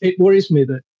 It worries me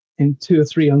that in 200 or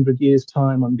 300 years'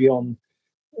 time and beyond,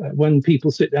 when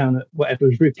people sit down at whatever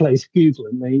has replaced Google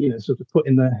and they, sort of put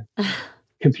in their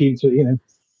computer,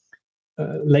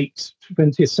 late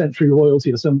 20th century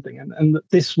royalty or something, and that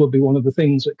this will be one of the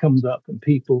things that comes up and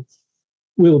people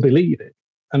will believe it.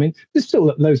 I mean, there's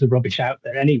still loads of rubbish out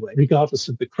there anyway, regardless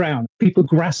of the crown. People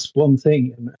grasp one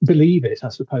thing and believe it, I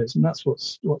suppose, and that's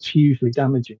what's hugely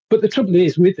damaging. But the trouble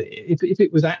is with it, if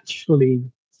it was actually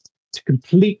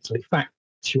completely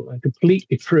factual and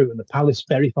completely true and the palace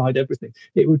verified everything,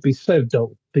 it would be so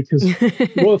dull because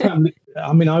the royal family,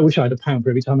 I wish I had £1 for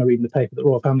every time I read in the paper that the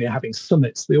royal family are having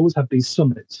summits. They always have these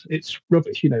summits. It's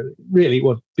rubbish, really it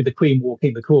would be the Queen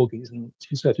walking the corgis and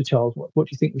she said to Charles, what do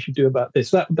you think we should do about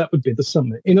this? That would be the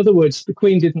summit. In other words, the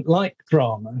Queen didn't like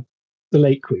drama. The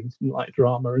late Queen didn't like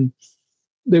drama, and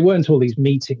there weren't all these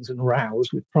meetings and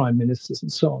rows with prime ministers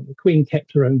and so on. The Queen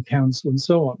kept her own counsel and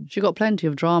so on. She got plenty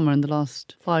of drama in the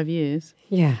last 5 years.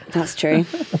 Yeah, that's true.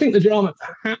 I think the drama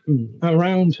happened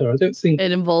around her. I don't think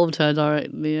it involved her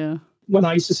directly, yeah. When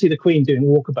I used to see the Queen doing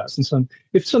walkabouts and so on,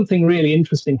 if something really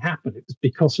interesting happened, it was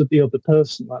because of the other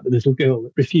person, like the little girl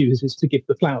that refuses to give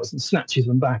the flowers and snatches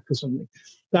them back or something.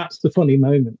 That's the funny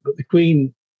moment. But the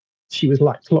Queen, she was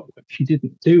like clockwork. She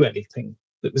didn't do anything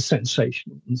that was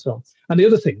sensational and so on. And the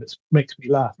other thing that makes me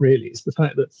laugh really is the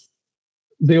fact that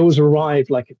they always arrive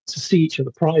to see each other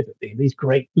privately in these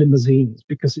great limousines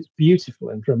because it's beautiful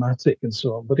and dramatic and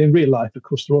so on. But in real life, of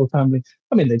course, the royal family,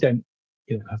 they don't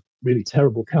have really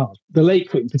terrible cars. The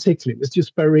late Queen particularly was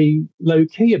just very low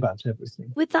key about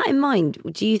everything. With that in mind,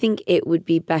 do you think it would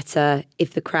be better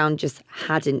if the crown just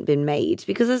hadn't been made?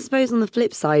 Because I suppose on the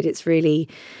flip side, it's really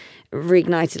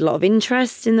reignited a lot of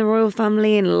interest in the royal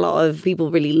family and a lot of people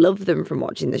really love them from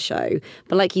watching the show.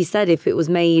 But like you said, if it was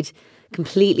made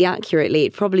completely accurately,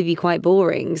 it'd probably be quite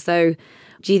boring. So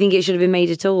do you think it should have been made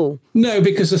at all? No,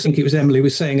 because I think it was Emily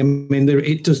was saying,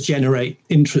 it does generate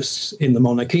interest in the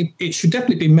monarchy. It should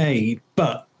definitely be made,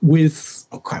 but with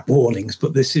quite warnings,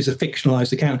 but this is a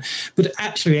fictionalised account, but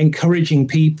actually encouraging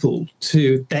people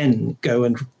to then go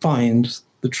and find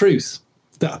the truth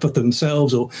that for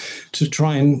themselves, or to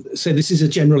try and say this is a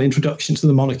general introduction to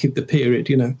the monarchy of the period,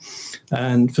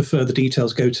 and for further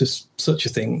details go to such a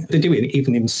thing. They do it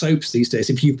even in soaps these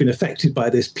days. If you've been affected by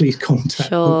this, please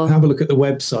contact them, have a look at the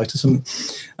website or something.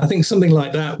 I think something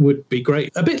like that would be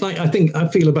great. A bit like I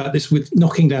feel about this with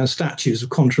knocking down statues of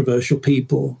controversial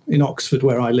people in Oxford,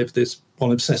 where I live. There's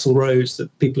one of Cecil Rhodes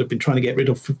that people have been trying to get rid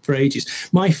of for ages.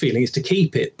 My feeling is to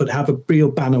keep it, but have a real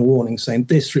banner warning saying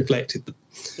this reflected the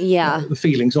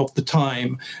feelings of the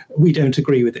time. We don't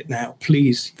agree with it now.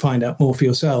 Please find out more for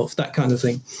yourself, that kind of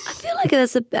thing. I feel like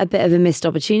there's a bit of a missed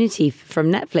opportunity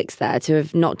from Netflix there to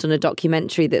have not done a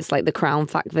documentary that's like The Crown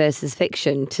fact versus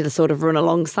fiction to sort of run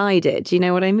alongside it. Do you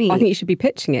know what I mean? I think you should be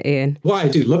pitching it, Ian. Why I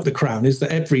do love The Crown is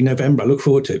that every November I look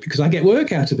forward to it because I get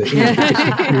work out of it.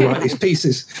 We write these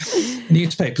pieces.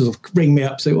 Newspapers will ring me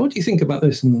up, say, what do you think about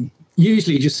this? And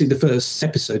usually you just see the first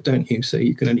episode, don't you? So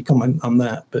you can only comment on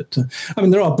that. But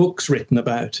there are books written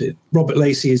about it. Robert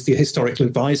Lacey is the historical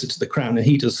advisor to the Crown, and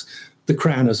he does the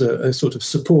Crown as a sort of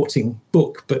supporting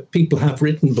book. But people have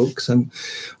written books, and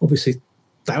obviously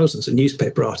thousands of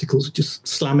newspaper articles just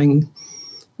slamming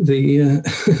the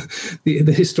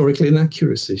historical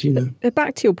inaccuracies,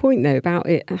 Back to your point, though, about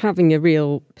it having a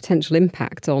real potential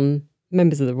impact on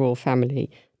members of the royal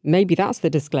family. Maybe that's the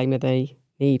disclaimer they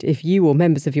need. If you or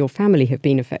members of your family have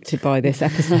been affected by this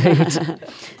episode. It's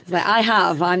like,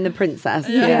 I'm the princess.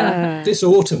 Yeah. This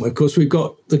autumn, of course, we've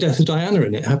got the death of Diana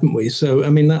in it, haven't we? So,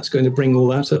 that's going to bring all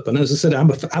that up. And as I said,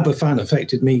 ABBA fan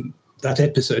affected me, that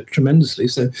episode, tremendously.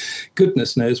 So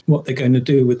goodness knows what they're going to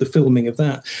do with the filming of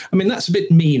that. That's a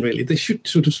bit mean, really. They should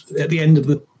sort of, at the end of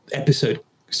the episode,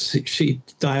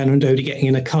 Diana and Dodie getting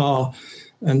in a car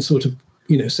and sort of,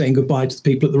 saying goodbye to the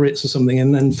people at the Ritz or something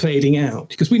and then fading out,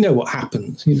 because we know what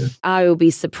happens, I will be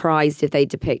surprised if they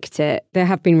depict it. There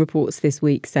have been reports this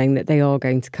week saying that they are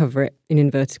going to cover it, in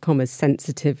inverted commas,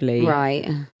 sensitively.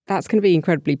 Right. That's going to be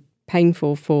incredibly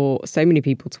painful for so many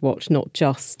people to watch, not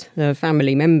just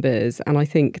family members. And I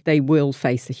think they will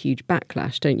face a huge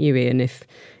backlash, don't you, Ian, if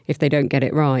they don't get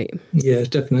it right? Yeah,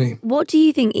 definitely. What do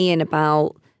you think, Ian,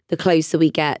 about the closer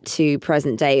we get to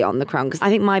present day on The Crown? Because I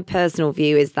think my personal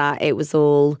view is that it was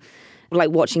all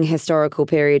like watching historical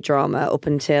period drama up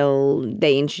until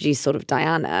they introduced sort of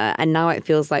Diana. And now it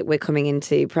feels like we're coming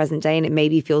into present day and it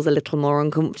maybe feels a little more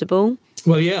uncomfortable.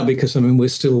 Well, yeah, because, we're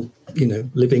still,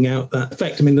 living out that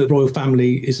effect. The royal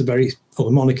family the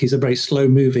monarchy is a very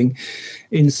slow-moving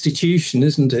institution,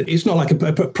 isn't it? It's not like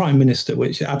a prime minister,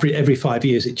 which every 5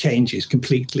 years it changes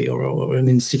completely, or an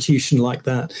institution like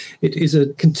that. It is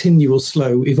a continual,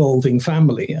 slow, evolving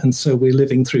family. And so we're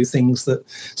living through things that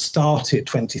started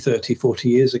 20, 30, 40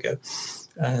 years ago.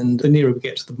 And the nearer we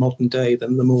get to the modern day,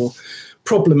 then the more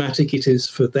problematic it is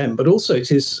for them. But also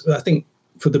it is, I think,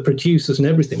 for the producers and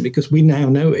everything, because we now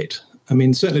know it.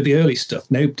 Certainly the early stuff,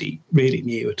 nobody really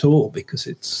knew at all, because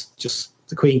it's just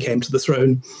the Queen came to the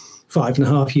throne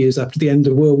 5.5 years after the end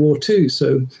of World War II.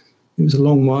 So it was a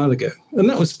long while ago. And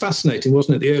that was fascinating,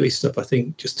 wasn't it? The early stuff, I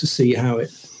think, just to see how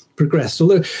it progressed.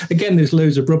 Although, again, there's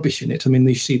loads of rubbish in it.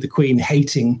 You see the Queen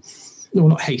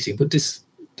not hating, but just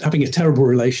having a terrible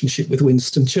relationship with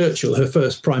Winston Churchill, her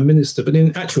first prime minister. But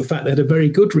in actual fact, they had a very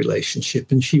good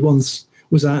relationship. And she once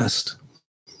was asked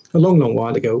a long, long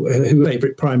while ago who her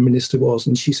favourite prime minister was.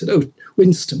 And she said, oh,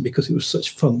 Winston, because it was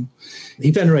such fun.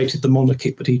 He venerated the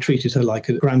monarchy, but he treated her like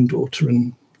a granddaughter.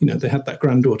 And, they had that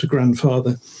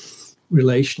granddaughter-grandfather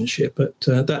relationship. But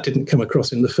that didn't come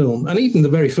across in the film. And even the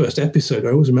very first episode,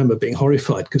 I always remember being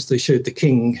horrified because they showed the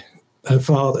king, her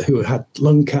father, who had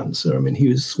lung cancer. He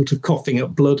was sort of coughing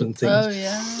up blood and things. Oh,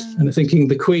 yeah. And I'm thinking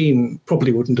the Queen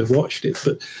probably wouldn't have watched it,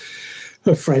 but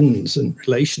her friends and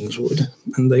relations would,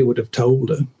 and they would have told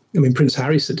her. Prince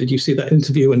Harry said, did you see that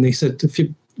interview when they said,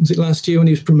 was it last year when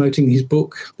he was promoting his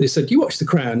book? They said, you watched The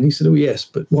Crown? And he said, oh, yes,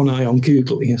 but one eye on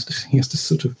Google. He has to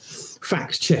sort of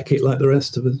fact check it like the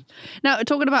rest of us. Now,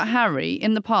 talking about Harry,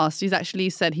 in the past, he's actually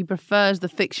said he prefers the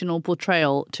fictional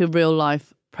portrayal to real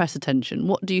life press attention.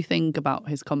 What do you think about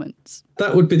his comments?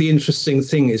 That would be the interesting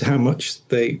thing, is how much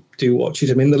they do watch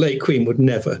it. The late Queen would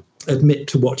never admit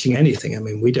to watching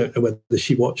anything. We don't know whether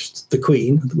she watched The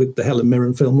Queen with the Helen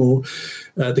Mirren film or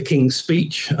the King's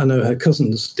Speech. I know her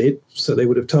cousins did, so they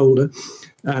would have told her.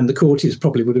 And the courtiers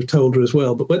probably would have told her as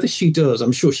well. But whether she does,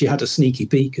 I'm sure she had a sneaky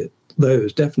peek at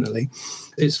those, definitely.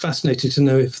 It's fascinating to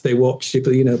know if they watched it,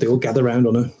 but, they all gather around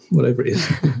on whatever it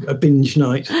is, a binge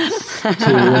night.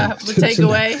 To take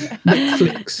away.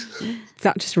 Netflix.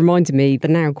 That just reminded me, the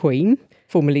now Queen,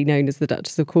 formerly known as the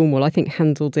Duchess of Cornwall, I think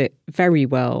handled it very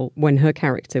well when her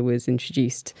character was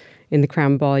introduced in The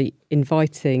Crown by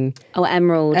inviting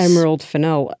Emerald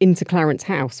Fennell into Clarence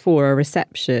House for a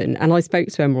reception. And I spoke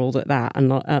to Emerald at that,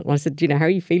 and I said, how are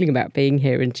you feeling about being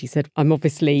here? And she said, I'm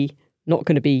obviously not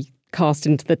going to be cast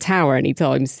into the Tower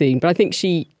anytime soon. But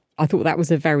I thought that was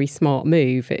a very smart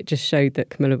move. It just showed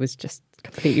that Camilla was just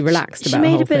completely relaxed about the whole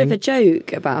thing. She made a bit of a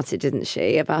joke about it, didn't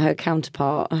she? About her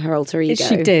counterpart, her alter ego.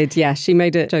 She did, yeah. She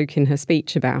made a joke in her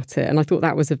speech about it. And I thought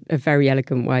that was a very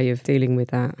elegant way of dealing with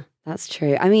that. That's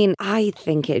true. I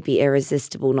think it'd be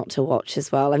irresistible not to watch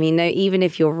as well. No, even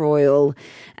if you're royal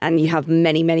and you have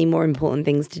many, many more important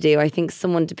things to do, I think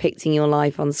someone depicting your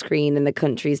life on screen and the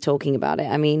country's talking about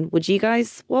it. Would you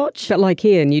guys watch? But like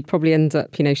Ian, you'd probably end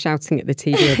up, shouting at the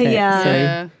TV a bit.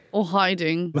 Yeah. Or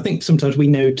hiding. I think sometimes we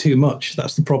know too much.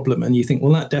 That's the problem. And you think,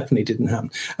 well, that definitely didn't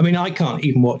happen. I can't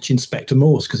even watch Inspector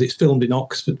Morse because it's filmed in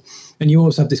Oxford. And you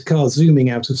always have this car zooming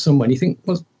out of somewhere. And you think,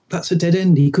 well, that's a dead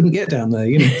end. He couldn't get down there.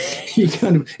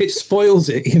 It spoils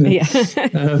it.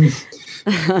 Yeah.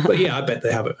 But yeah, I bet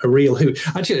they have a real who.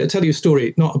 Actually, I'll tell you a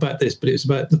story, not about this, but it's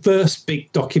about the first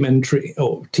big documentary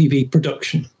or TV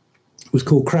production. It was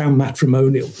called Crown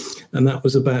Matrimonial, and that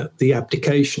was about the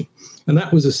abdication. And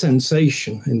that was a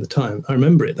sensation in the time. I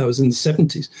remember it. That was in the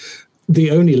 70s.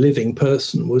 The only living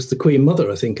person was the Queen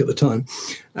Mother, I think, at the time.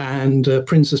 And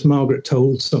Princess Margaret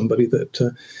told somebody that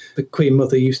the Queen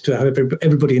Mother used to have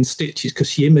everybody in stitches because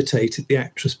she imitated the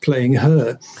actress playing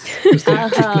her. Because the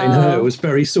actress playing her was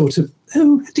very sort of,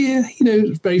 oh dear,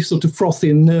 very sort of frothy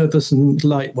and nervous and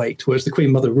lightweight, whereas the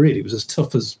Queen Mother really was as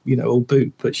tough as, old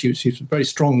boot, but she was a very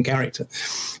strong character.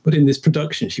 But in this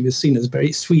production, she was seen as a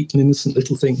very sweet and innocent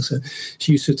little thing. So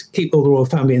she used to keep all the royal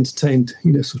family entertained,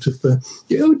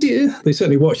 oh dear. They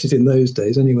certainly watched it in those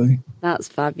days anyway. That's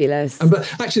fabulous.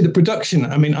 But actually the production,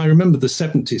 I remember the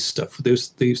 70s stuff. There was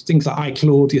these things like I,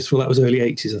 Claudius, well, that was early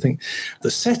 80s, I think.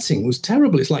 The setting was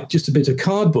terrible. It's like just a bit of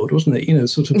cardboard, wasn't it?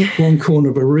 Sort of one corner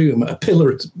of a room, a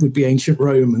pillar would be ancient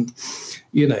Rome. And,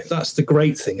 that's the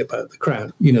great thing about The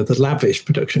Crown, the lavish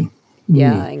production.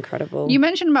 Yeah, incredible. You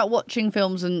mentioned about watching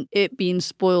films and it being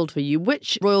spoiled for you.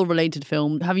 Which royal-related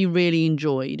film have you really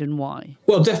enjoyed and why?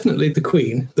 Well, definitely The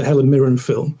Queen, the Helen Mirren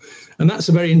film. And that's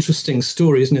a very interesting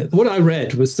story, isn't it? What I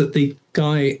read was that the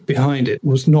guy behind it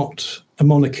was not a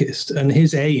monarchist, and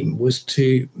his aim was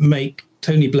to make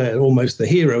Tony Blair almost the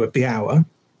hero of the hour,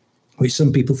 which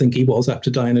some people think he was after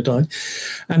Diana died,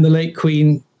 and the late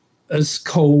Queen as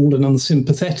cold and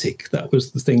unsympathetic. That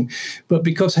was the thing. But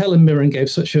because Helen Mirren gave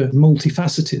such a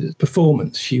multifaceted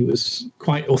performance, she was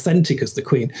quite authentic as the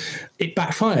Queen, it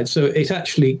backfired. So it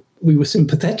actually, we were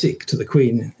sympathetic to the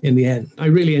Queen in the end. I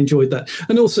really enjoyed that.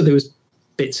 And also there was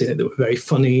bits in it that were very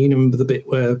funny. You remember the bit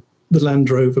where the Land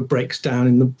Rover breaks down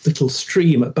in the little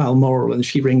stream at Balmoral and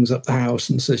she rings up the house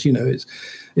and says,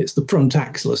 it's the front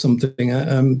axle or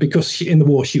something, because in the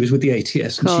war she was with the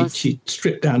ATS and she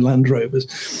stripped down Land Rovers.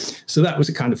 So that was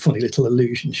a kind of funny little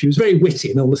allusion. She was very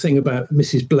witty, and all the thing about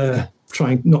Mrs. Blair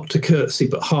trying not to curtsy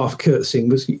but half curtsying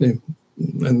was,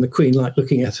 and the Queen like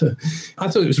looking at her. I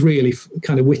thought it was really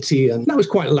kind of witty, and that was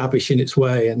quite lavish in its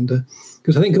way. And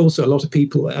because I think also a lot of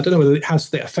people, I don't know whether it has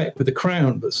the effect with the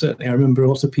Crown, but certainly I remember a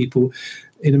lot of people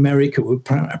in America were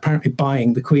apparently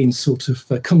buying the Queen's sort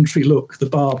of country look, the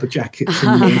barber jackets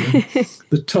and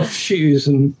the tough shoes,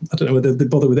 and I don't know whether they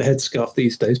bother with a headscarf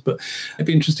these days, but it'd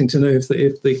be interesting to know if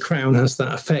the Crown has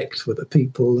that effect, whether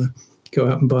people go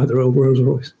out and buy their old Rolls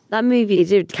Royce. That movie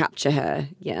did capture her,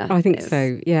 yeah. I think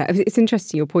so, yeah. It's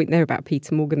interesting, your point there about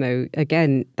Peter Morgan, though.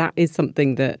 Again, that is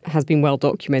something that has been well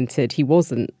documented. He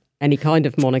wasn't any kind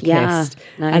of monarchist. Yeah,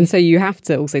 no. And so you have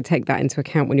to also take that into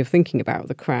account when you're thinking about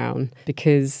the Crown,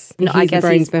 because he's the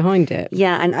brains behind it.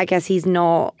 Yeah, and I guess he's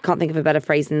not, can't think of a better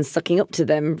phrase than sucking up to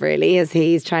them, really, as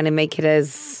he's trying to make it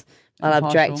as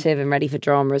objective and ready for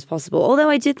drama as possible.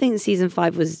 Although I did think season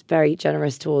 5 was very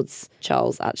generous towards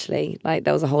Charles, actually. Like,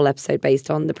 there was a whole episode based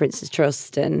on the Prince's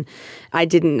Trust, and I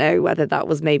didn't know whether that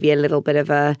was maybe a little bit of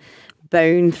a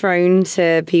bone thrown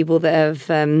to people that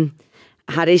have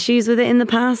had issues with it in the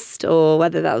past, or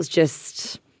whether that was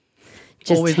just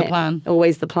always the plan.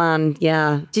 Always the plan,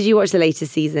 yeah. Did you watch the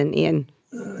latest season, Ian?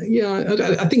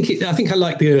 I think I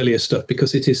like the earlier stuff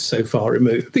because it is so far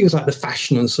removed. Things like the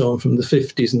fashion and so on from the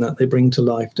 50s and that they bring to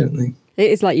life, don't they?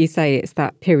 It is like you say, it's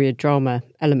that period drama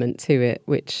element to it,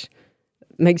 which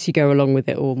makes you go along with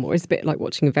it all more. It's a bit like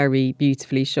watching a very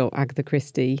beautifully shot Agatha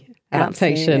Christie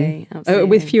adaptation. Absolutely.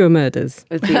 With fewer murders.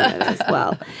 With fewer murders,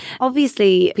 well.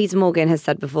 Obviously, Peter Morgan has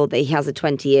said before that he has a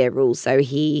 20-year rule, so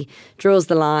he draws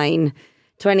the line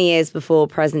 20 years before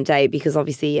present day because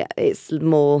obviously it's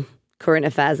more current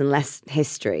affairs and less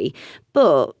history.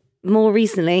 But more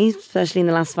recently, especially in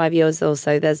the last 5 years or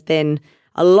so, there's been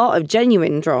a lot of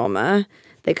genuine drama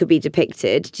that could be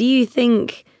depicted. Do you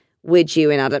think we're due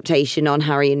an adaptation on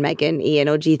Harry and Meghan, Ian,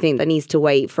 or do you think that needs to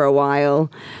wait for a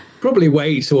while? Probably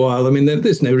wait a while. I mean,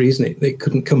 there's no reason they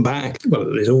couldn't come back. Well,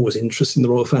 there's always interest in the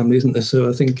royal family, isn't there? So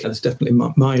I think there's definitely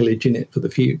mileage in it for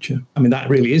the future. I mean, that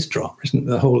really is drama, isn't it?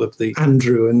 The whole of the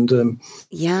Andrew and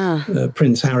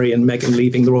Prince Harry and Meghan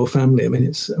leaving the royal family. I mean,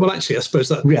 actually, I suppose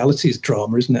that reality is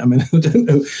drama, isn't it? I mean,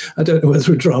 I don't know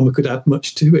whether a drama could add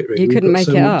much to it, really. You couldn't make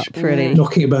it up, really.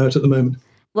 Knocking about at the moment.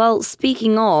 Well,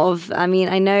 speaking of, I mean,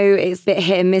 I know it's a bit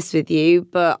hit and miss with you,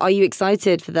 but are you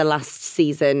excited for the last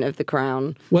season of The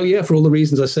Crown? Well, yeah, for all the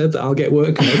reasons I said, that I'll get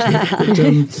working on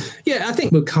it. But, I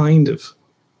think we'll kind of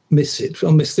miss it.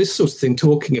 I'll miss this sort of thing,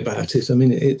 talking about it. I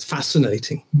mean, it's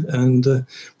fascinating. And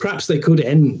perhaps they could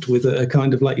end with a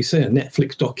kind of, like you say, a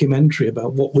Netflix documentary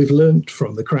about what we've learned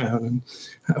from The Crown and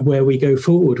where we go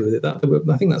forward with it.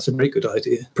 I think that's a very good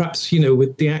idea. Perhaps,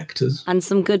 with the actors. And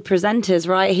some good presenters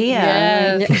right here.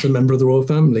 Yeah. Plus a member of the royal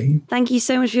family. Thank you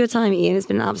so much for your time, Ian. It's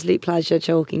been an absolute pleasure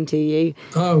talking to you.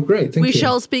 Oh, great. Thank you. We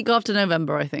shall speak after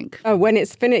November, I think. Oh, when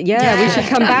it's finished. Yeah, we should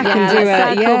come back and do it.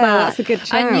 Yeah, that's a good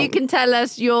shout. And you can tell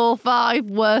us your 5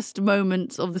 worst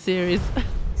moments of the series.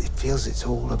 It feels it's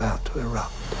all about to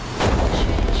erupt.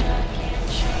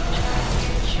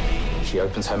 She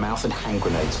opens her mouth and hand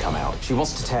grenades come out. She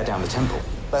wants to tear down the temple.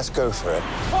 Let's go for it.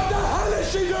 What the hell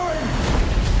is she doing?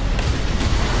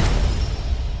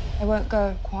 I won't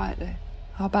go quietly.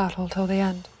 I'll battle till the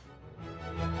end.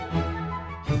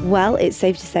 Well, it's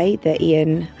safe to say that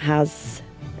Ian has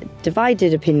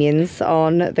divided opinions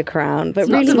on The Crown, but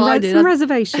really some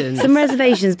reservations. Some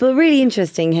reservations, but really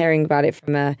interesting hearing about it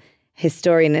from a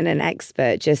historian and an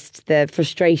expert, just the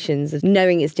frustrations of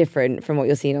knowing it's different from what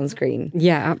you're seeing on screen.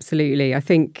 Yeah, absolutely. I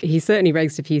think he certainly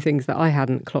raised a few things that I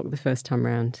hadn't clocked the first time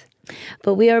round.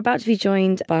 But we are about to be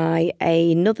joined by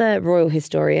another royal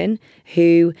historian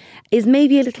who is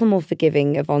maybe a little more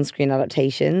forgiving of on-screen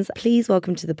adaptations. Please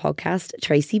welcome to the podcast,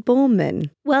 Tracy Bourman.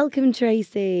 Welcome,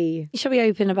 Tracy. Shall we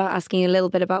open about asking a little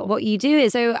bit about what you do?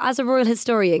 So as a royal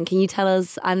historian, can you tell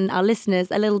us and our listeners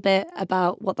a little bit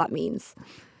about what that means?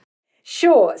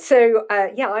 Sure. So,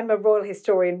 I'm a royal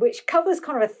historian, which covers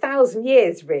kind of 1,000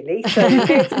 years, really. So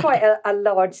it's quite a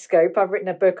large scope. I've written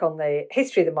a book on the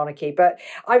history of the monarchy, but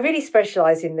I really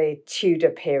specialise in the Tudor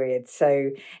period.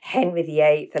 So Henry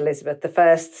VIII, Elizabeth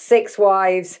I, 6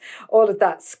 wives, all of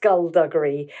that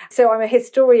skullduggery. So I'm a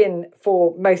historian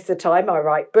for most of the time. I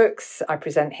write books, I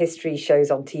present history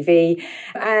shows on TV,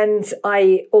 and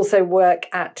I also work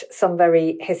at some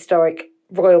very historic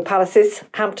royal palaces,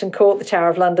 Hampton Court, the Tower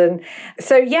of London.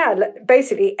 So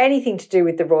basically anything to do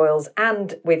with the royals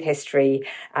and with history,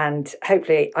 and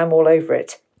hopefully I'm all over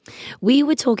it. We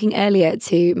were talking earlier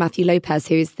to Matthew Lopez,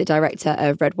 who is the director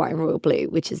of Red, White and Royal Blue,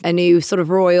 which is a new sort of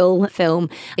royal film.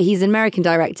 He's an American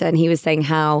director, and he was saying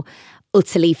how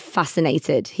utterly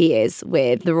fascinated he is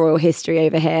with the royal history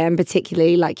over here, and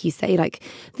particularly, like you say, like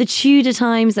the Tudor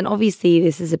times. And obviously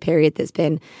this is a period that's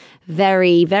been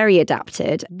very, very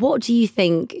adapted. What do you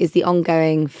think is the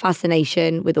ongoing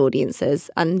fascination with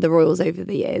audiences and the royals over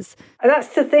the years? That's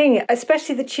the thing,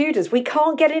 especially the Tudors. We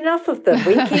can't get enough of them.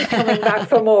 We keep coming back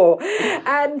for more.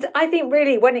 And I think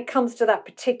really when it comes to that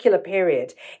particular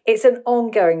period, it's an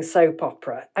ongoing soap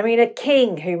opera. I mean, a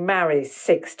king who marries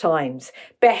 6 times,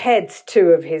 beheads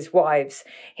 2 of his wives,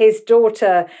 his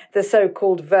daughter, the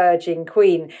so-called Virgin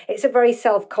Queen. It's a very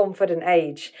self-confident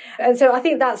age. And so I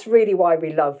think that's really why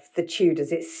we love the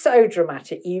Tudors. It's so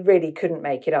dramatic, you really couldn't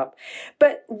make it up.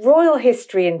 But royal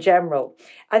history in general,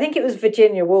 I think it was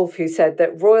Virginia Woolf who said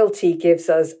that royalty gives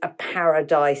us a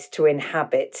paradise to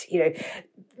inhabit. You know,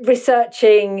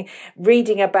 researching,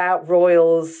 reading about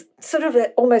royals, sort of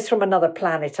almost from another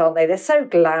planet, aren't they? They're so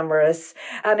glamorous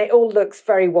and it all looks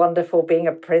very wonderful being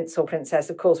a prince or princess.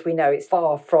 Of course, we know it's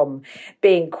far from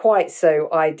being quite so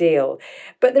ideal,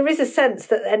 but there is a sense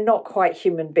that they're not quite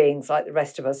human beings like the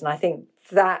rest of us. And I think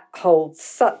that holds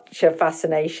such a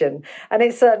fascination. And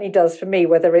it certainly does for me,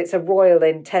 whether it's a royal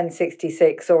in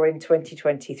 1066 or in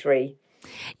 2023.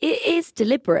 It is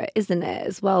deliberate, isn't it,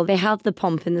 as well? They have the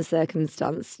pomp and the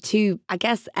circumstance to, I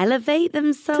guess, elevate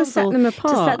themselves. To set them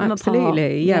apart,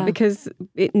 absolutely. Apart. Yeah, because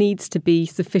it needs to be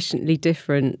sufficiently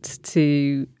different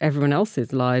to everyone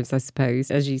else's lives, I suppose,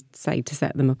 as you say, to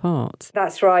set them apart.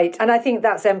 That's right. And I think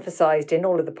that's emphasised in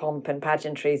all of the pomp and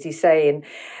pageantry, as you say, and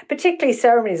particularly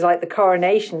ceremonies like the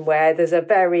coronation, where there's a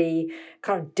very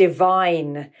kind of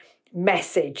divine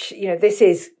message. You know, this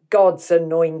is God's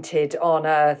anointed on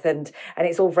earth, and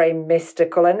it's all very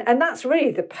mystical. And that's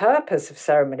really the purpose of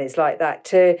ceremonies like that,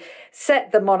 to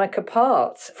set the monarch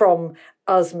apart from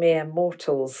us mere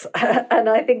mortals. And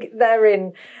I think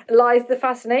therein lies the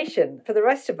fascination for the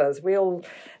rest of us. We all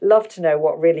love to know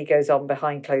what really goes on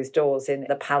behind closed doors in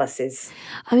the palaces.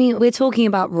 I mean, we're talking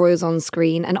about royals on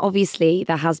screen, and obviously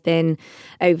there has been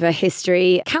over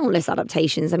history countless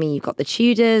adaptations. I mean, you've got the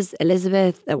Tudors,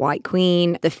 Elizabeth, the White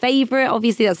Queen, the Favourite.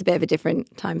 Obviously, that's a bit of a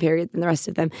different time period than the rest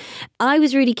of them. I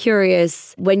was really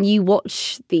curious, when you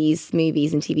watch these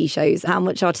movies and TV shows, how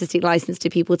much artistic license do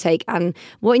people take, and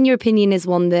what, in your opinion, is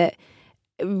one that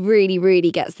really,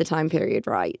 really gets the time period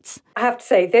right? I have to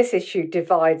say, this issue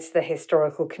divides the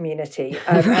historical community.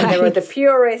 And there are the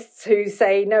purists who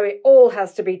say, no, it all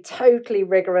has to be totally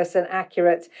rigorous and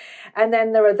accurate. And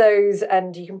then there are those,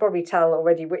 and you can probably tell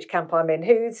already which camp I'm in,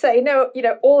 who say, no, you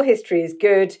know, all history is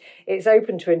good. It's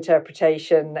open to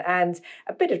interpretation, and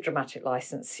a bit of dramatic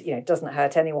license, you know, doesn't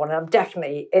hurt anyone. And I'm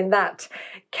definitely in that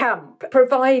camp,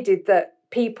 provided that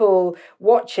people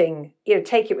watching, you know,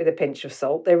 take it with a pinch of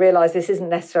salt. They realise this isn't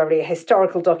necessarily a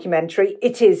historical documentary,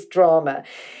 it is drama.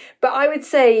 But I would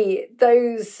say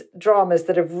those dramas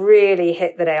that have really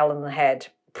hit the nail on the head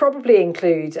probably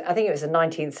include, I think it was a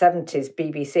 1970s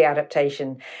BBC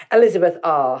adaptation, Elizabeth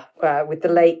R, with the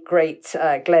late, great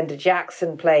Glenda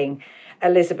Jackson playing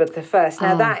Elizabeth I.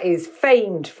 Now, that is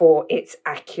famed for its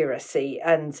accuracy,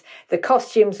 and the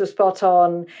costumes were spot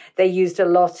on. They used a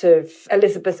lot of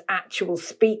Elizabeth's actual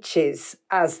speeches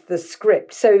as the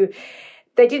script. So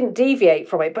they didn't deviate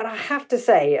from it. But I have to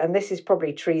say, and this is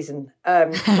probably treason,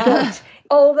 that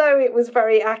although it was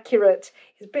very accurate,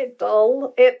 it's a bit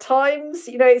dull at times.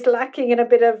 You know, it's lacking in a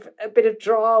bit of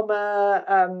drama.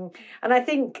 And I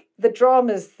think the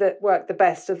dramas that work the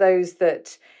best are those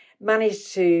that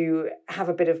managed to have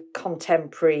a bit of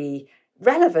contemporary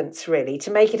relevance, really,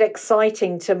 to make it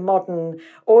exciting to modern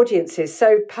audiences.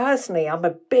 So personally, I'm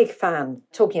a big fan,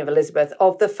 talking of Elizabeth,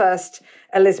 of the first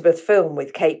Elizabeth film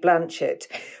with Cate Blanchett,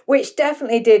 which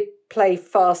definitely did play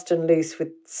fast and loose with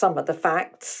some of the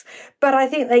facts. But I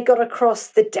think they got across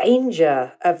the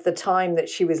danger of the time that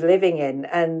she was living in.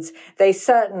 And they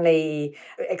certainly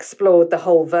explored the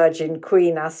whole Virgin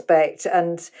Queen aspect.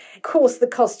 And of course, the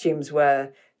costumes were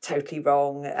totally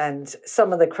wrong and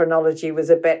some of the chronology was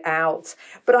a bit out.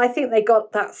 But I think they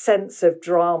got that sense of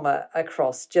drama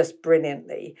across just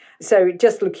brilliantly. So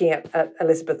just looking at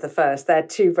Elizabeth I, they're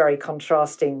two very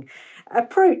contrasting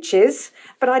approaches.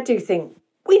 But I do think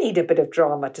we need a bit of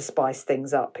drama to spice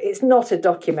things up. It's not a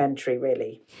documentary,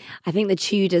 really. I think The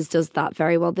Tudors does that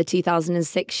very well, the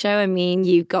 2006 show. I mean,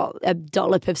 you've got a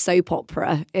dollop of soap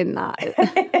opera in that.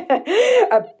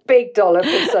 A big dollop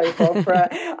of soap opera.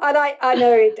 And I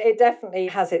know it definitely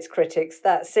has its critics,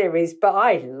 that series, but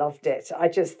I loved it. I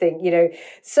just think,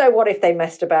 so what if they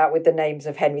messed about with the names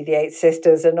of Henry VIII's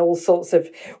sisters and all sorts of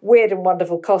weird and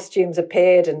wonderful costumes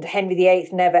appeared and Henry VIII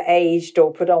never aged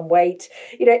or put on weight?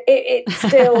 It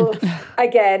still,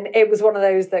 again, it was one of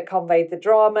those that conveyed the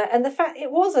drama and the fact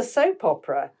it was a soap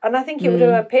opera. And I think it would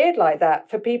have appeared like that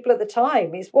for people at the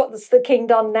time. It's what's the king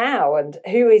done now and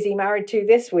who is he married to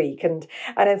this week? And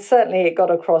certainly it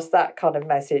got across that kind of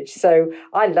message. So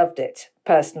I loved it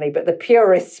personally, but the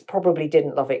purists probably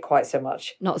didn't love it quite so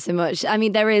much. Not so much. I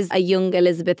mean, there is a young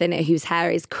Elizabeth in it whose hair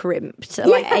is crimped,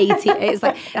 like 80. It's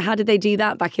like, how did they do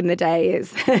that back in the day?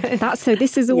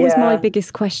 This is always my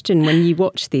biggest question when you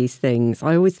watch these things.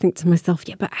 I always think to myself,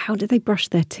 but how did they brush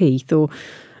their teeth? Or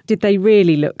did they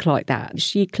really look like that?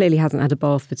 She clearly hasn't had a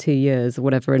bath for 2 years or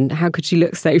whatever, and how could she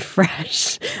look so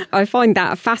fresh? I find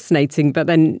that fascinating, but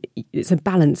then it's a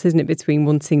balance, isn't it, between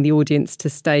wanting the audience to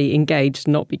stay engaged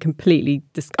and not be completely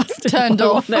disgusted turned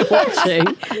off they're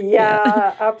watching.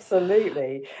 Yeah,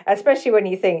 absolutely. Especially when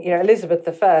you think, Elizabeth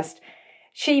I,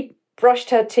 she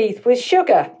brushed her teeth with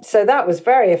sugar. So that was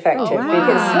very effective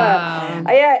because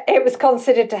it was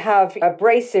considered to have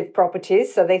abrasive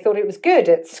properties. So they thought it was good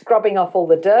at scrubbing off all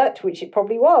the dirt, which it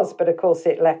probably was. But of course,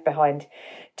 it left behind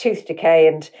tooth decay.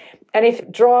 And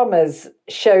if dramas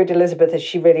showed Elizabeth as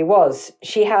she really was,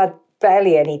 she had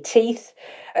barely any teeth.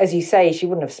 As you say, she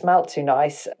wouldn't have smelt too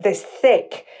nice. This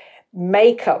thick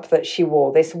makeup that she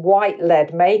wore, this white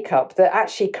lead makeup that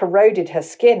actually corroded her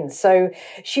skin. So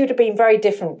she would have been very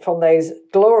different from those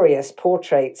glorious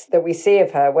portraits that we see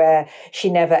of her where she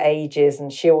never ages and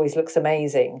she always looks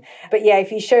amazing. But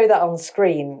if you show that on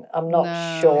screen, I'm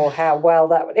not sure how well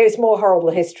that would. It's more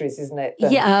Horrible Histories, isn't it?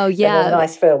 Than a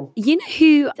nice film. You know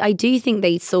who I do think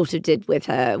they sort of did with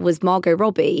her was Margot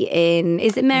Robbie in,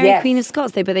 is it Mary Queen of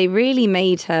Scots? But they really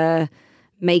made her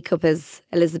makeup as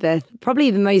Elizabeth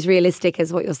probably the most realistic,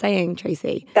 as what you're saying,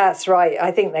 Tracy. That's right. I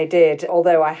think they did,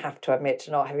 although I have to admit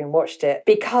to not having watched it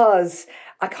because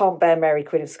I can't bear Mary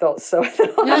Queen of Scots, so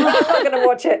I'm not going to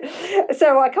watch it.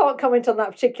 So I can't comment on that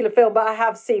particular film, but I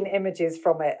have seen images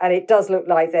from it, and it does look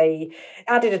like they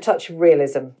added a touch of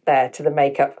realism there to the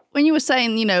makeup. When you were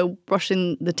saying,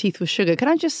 brushing the teeth with sugar, can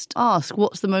I just ask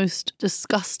what's the most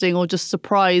disgusting or just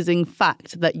surprising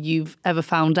fact that you've ever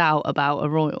found out about a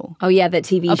royal? Oh, yeah, that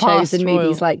TV shows and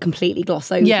movies completely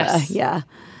gloss over. Yes. Yeah.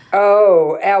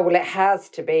 Oh, well, it has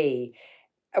to be.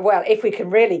 Well, if we can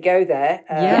really go there,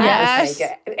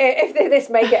 if this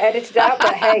may get edited out,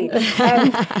 but hey,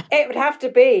 it would have to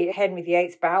be Henry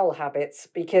VIII's bowel habits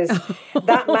because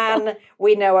that man,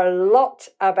 we know a lot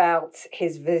about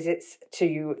his visits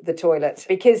to the toilet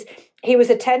because he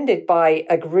was attended by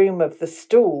a groom of the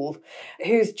stool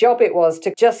whose job it was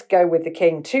to just go with the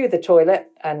king to the toilet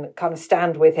and kind of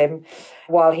stand with him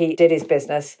while he did his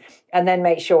business and then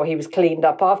make sure he was cleaned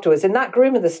up afterwards. And that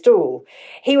groom of the stool,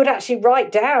 he would actually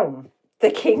write down the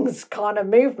king's kind of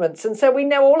movements. And so we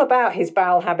know all about his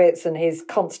bowel habits and his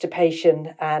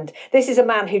constipation. And this is a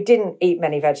man who didn't eat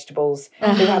many vegetables, who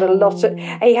had a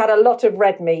lot of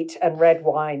red meat and red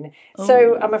wine.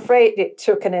 So I'm afraid it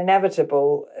took an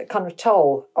inevitable kind of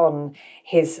toll on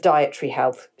his dietary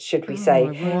health, should we say.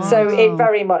 Wow. So it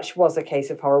very much was a case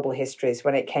of Horrible Histories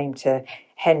when it came to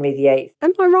Henry VIII.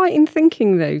 Am I right in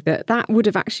thinking, though, that would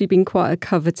have actually been quite a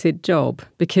coveted job?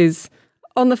 Because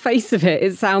on the face of it,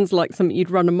 it sounds like something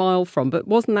you'd run a mile from, but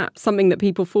wasn't that something that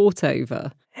people fought over?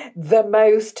 The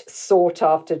most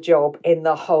sought-after job in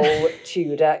the whole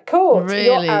Tudor court.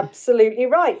 Really? You're absolutely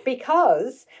right,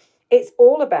 because it's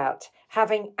all about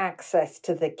having access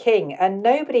to the king, and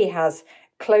nobody has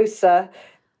closer,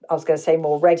 I was going to say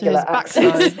more regular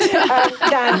access than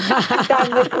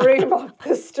the groom of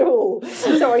the stool. stool.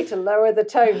 Sorry to lower the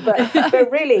tone,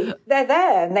 but really, they're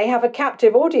there and they have a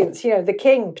captive audience. You know, the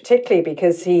king particularly,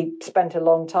 because he spent a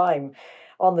long time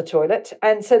on the toilet.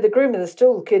 And so the groom of the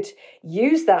stool could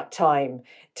use that time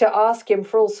to ask him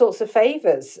for all sorts of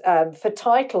favours, for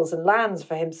titles and lands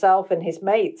for himself and his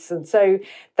mates. And so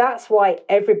that's why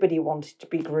everybody wanted to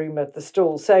be groom of the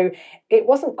stool. So it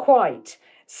wasn't quite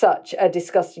such a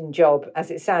disgusting job as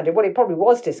it sounded. Well, it probably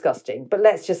was disgusting, but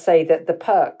let's just say that the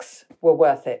perks were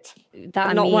worth it.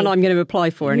 Not one I'm going to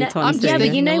apply for anytime soon. I'm just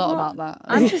thinking you know a lot what? about that.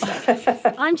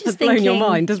 I'm just It's thinking. blown your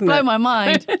mind, doesn't it? Blow my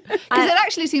mind. Because it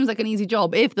actually seems like an easy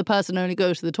job if the person only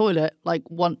goes to the toilet like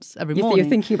once every morning. You're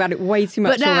thinking about it way too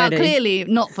much but now, already. clearly,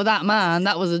 not for that man.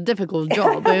 That was a difficult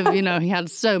job. If, you know, he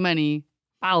had so many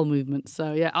bowel movements.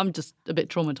 So, yeah, I'm just a bit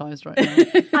traumatised right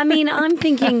now. I mean, I'm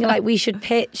thinking like we should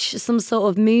pitch some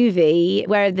sort of movie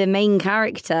where the main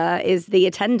character is the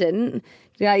attendant.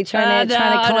 Like trying to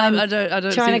climb up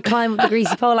the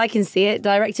greasy pole. I can see it.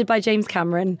 Directed by James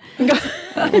Cameron.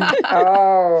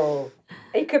 Oh,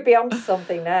 he could be onto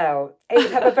something now. He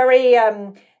would have a very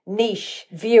niche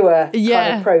viewer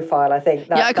kind of profile, I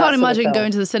think. I can't imagine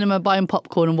going to the cinema, buying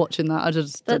popcorn and watching that.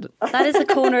 That is a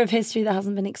corner of history that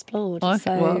hasn't been explored.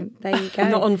 There you go.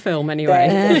 Not on film,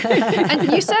 anyway.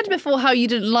 And you said before how you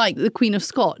didn't like the Queen of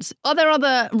Scots. Are there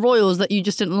other royals that you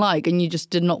just didn't like and you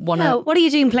just did not want to... What are you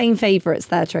doing playing favourites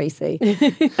there, Tracy?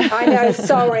 I know,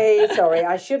 sorry.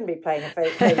 I shouldn't be playing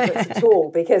favourites at all,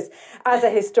 because as a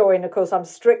historian, of course, I'm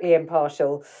strictly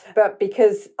impartial. But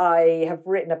because I have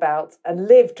written about and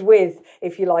lived with,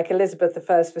 if you like, Elizabeth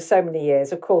I for so many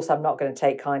years, of course I'm not going to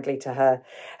take kindly to her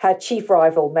chief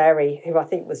rival Mary, who I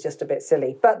think was just a bit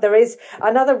silly. But there is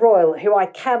another royal who I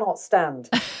cannot stand,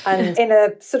 and in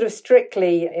a sort of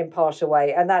strictly impartial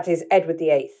way, and that is Edward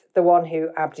VIII, the one who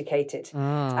abdicated.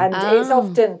 And it's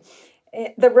often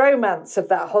the romance of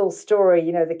that whole story,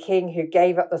 you know, the king who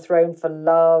gave up the throne for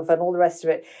love and all the rest of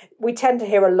it. We tend to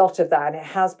hear a lot of that, and it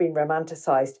has been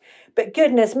romanticised. But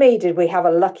goodness me, did we have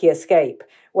a lucky escape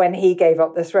when he gave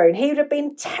up the throne. He would have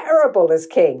been terrible as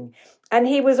king. And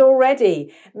he was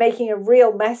already making a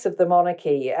real mess of the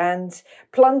monarchy and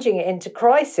plunging it into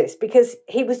crisis because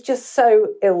he was just so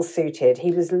ill-suited.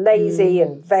 He was lazy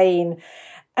and vain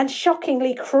and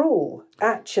shockingly cruel,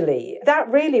 actually.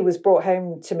 That really was brought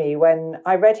home to me when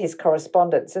I read his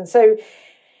correspondence. And so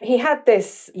he had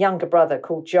this younger brother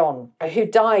called John, who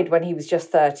died when he was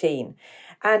just 13.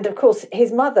 And of course,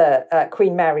 his mother,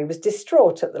 Queen Mary, was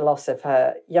distraught at the loss of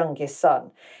her youngest son.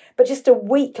 But just a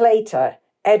week later,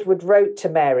 Edward wrote to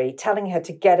Mary telling her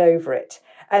to get over it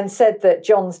and said that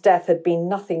John's death had been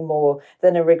nothing more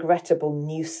than a regrettable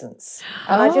nuisance.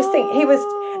 And I just think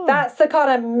that's the kind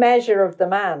of measure of the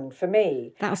man for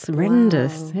me. That's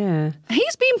horrendous, yeah.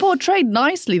 He's been portrayed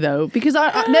nicely, though, because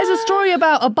there's a story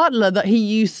about a butler that he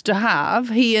used to have,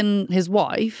 he and his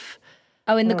wife.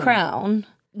 Oh, in The Crown?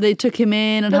 They took him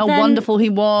in and how wonderful he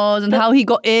was and how he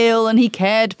got ill and he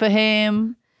cared for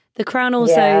him. The Crown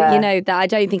also, you know, that I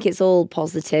don't think it's all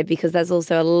positive because there's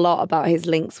also a lot about his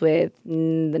links with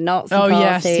the Nazi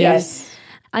party. Yes.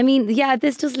 I mean,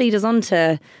 this does lead us on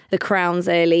to The Crown's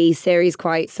early series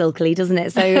quite silkily, doesn't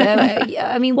it? So,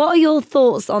 I mean, what are your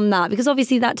thoughts on that? Because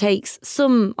obviously that takes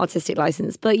some artistic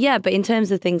license. But in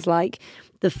terms of things like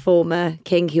the former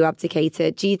king who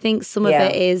abdicated, do you think some of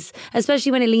it is,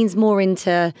 especially when it leans more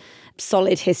into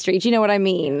solid history, do you know what I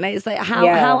mean? It's like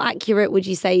how accurate would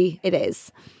you say it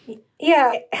is?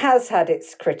 Yeah, it has had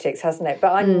its critics, hasn't it?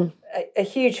 But I'm a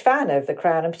huge fan of The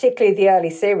Crown, and particularly the early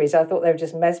series. I thought they were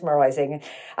just mesmerising.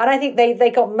 And I think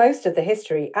they got most of the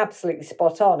history absolutely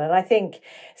spot on. And I think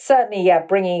certainly,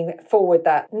 bringing forward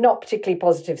that not particularly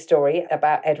positive story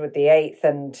about Edward VIII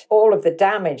and all of the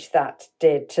damage that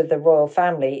did to the royal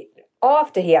family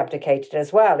after he abdicated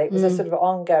as well. It was a sort of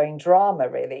ongoing drama,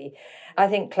 really. I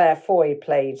think Claire Foy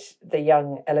played the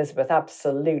young Elizabeth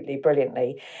absolutely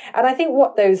brilliantly. And I think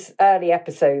what those early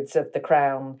episodes of The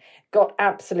Crown got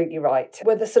absolutely right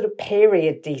were the sort of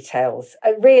period details,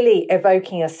 really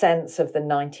evoking a sense of the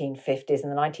 1950s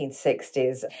and the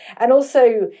 1960s. And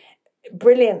also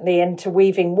brilliantly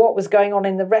interweaving what was going on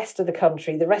in the rest of the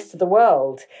country, the rest of the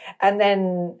world, and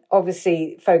then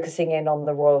obviously focusing in on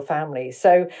the royal family.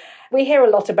 So we hear a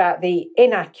lot about the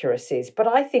inaccuracies, but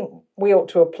I think we ought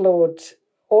to applaud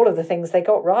all of the things they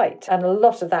got right. And a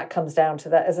lot of that comes down to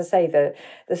that, as I say,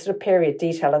 the sort of period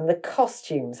detail, and the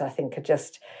costumes, I think, are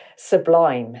just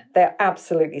sublime. They're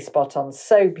absolutely spot on,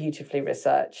 so beautifully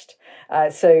researched.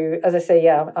 So, as I say,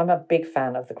 I'm a big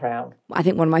fan of The Crown. I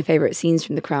think one of my favourite scenes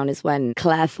from The Crown is when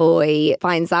Claire Foy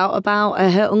finds out about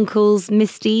her uncle's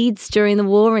misdeeds during the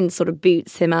war and sort of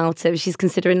boots him out of, she's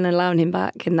considering allowing him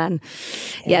back. And then,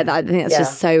 I think that's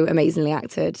just so amazingly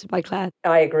acted by Claire.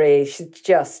 I agree. She's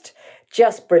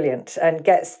just brilliant and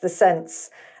gets the sense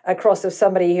across of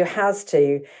somebody who has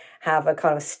to have a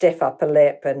kind of stiff upper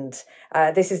lip, and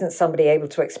this isn't somebody able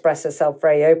to express herself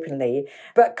very openly,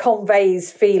 but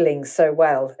conveys feelings so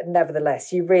well.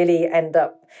 Nevertheless, you really end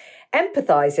up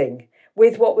empathising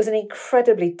with what was an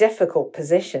incredibly difficult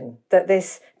position that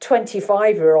this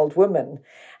 25-year-old woman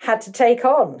had to take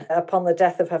on upon the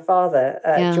death of her father,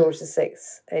 George VI,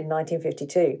 in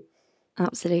 1952.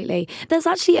 Absolutely. There's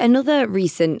actually another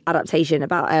recent adaptation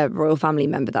about a royal family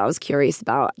member that I was curious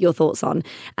about your thoughts on,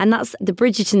 and that's the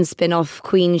Bridgerton spin-off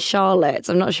Queen Charlotte.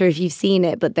 I'm not sure if you've seen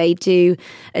it, but they do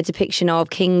a depiction of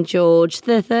King George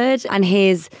III and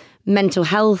his mental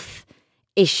health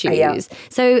issues. Yeah.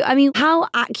 So, I mean, how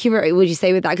accurate would you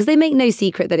say with that? Because they make no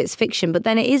secret that it's fiction, but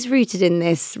then it is rooted in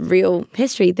this real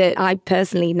history that I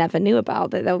personally never knew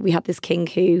about, that we had this king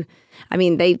who, I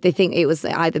mean, they think it was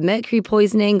either mercury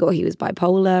poisoning or he was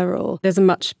bipolar or... There's a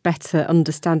much better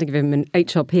understanding of him, and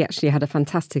HRP actually had a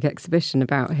fantastic exhibition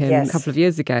about him a couple of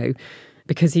years ago,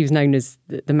 because he was known as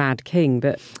the Mad King.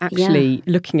 But actually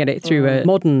looking at it through a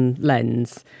modern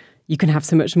lens, you can have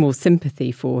so much more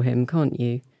sympathy for him, can't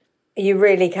you? You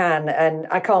really can, and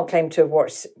I can't claim to have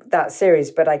watched that series,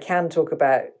 but I can talk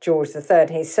about George III and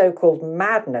his so-called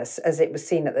madness as it was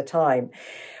seen at the time,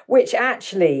 which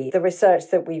actually the research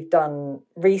that we've done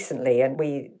recently, and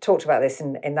we talked about this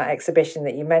in that exhibition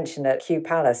that you mentioned at Kew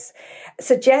Palace,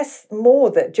 suggests more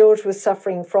that George was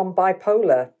suffering from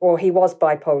bipolar, or he was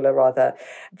bipolar rather.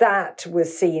 That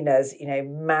was seen as,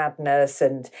 madness,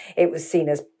 and it was seen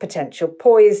as potential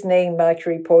poisoning,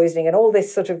 mercury poisoning, and all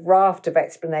this sort of raft of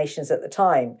explanations at the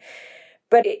time.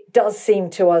 But it does seem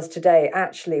to us today,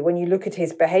 actually, when you look at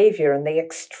his behaviour and the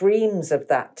extremes of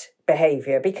that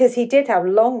behaviour, because he did have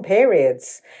long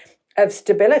periods of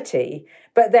stability,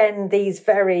 but then these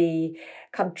very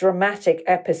kind of dramatic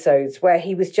episodes where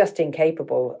he was just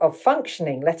incapable of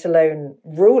functioning, let alone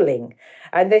ruling.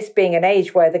 And this being an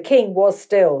age where the king was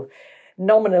still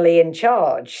nominally in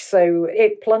charge. So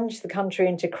it plunged the country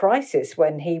into crisis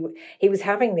when he was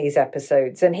having these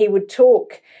episodes, and he would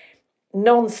talk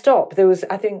non-stop. There was,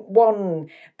 I think, one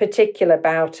particular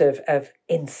bout of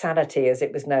insanity, as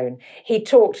it was known. He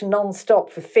talked non-stop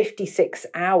for 56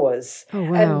 hours.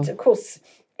 Oh, wow. And, of course,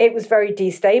 it was very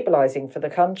destabilising for the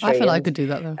country. I feel like I could do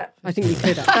that, though. I think you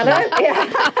could, actually. I know,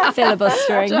 yeah.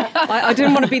 Filibustering. I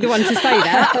didn't want to be the one to say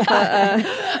that,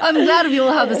 but... I'm glad we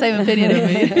all have the same opinion of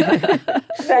me.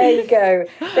 There you go.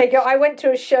 I went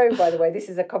to a show, by the way, this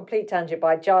is a complete tangent,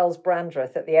 by Giles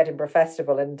Brandreth at the Edinburgh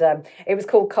Festival, and it was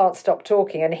called Can't Stop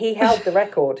Talking, and he held the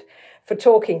record for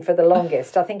talking for the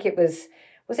longest. I think it was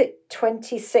it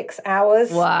 26 hours?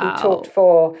 Wow. He talked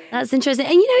for. That's interesting.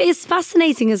 And, it's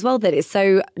fascinating as well that it's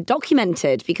so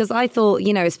documented, because I thought,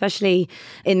 especially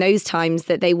in those times,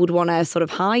 that they would want to sort of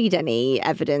hide any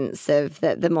evidence of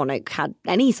that the monarch had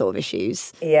any sort of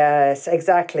issues. Yes,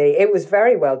 exactly. It was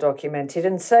very well documented,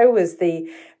 and so was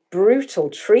the brutal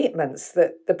treatments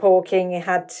that the poor king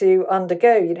had to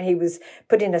undergo. He was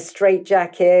put in a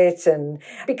straitjacket, and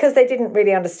because they didn't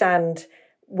really understand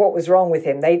what was wrong with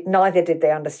him, neither did they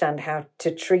understand how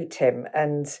to treat him.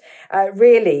 And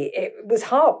really, it was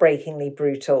heartbreakingly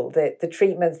brutal, the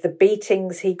treatments, the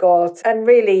beatings he got. And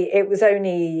really, it was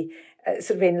only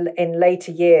sort of in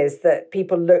later years that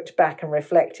people looked back and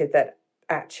reflected that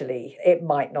actually it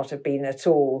might not have been at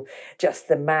all just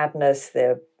the madness,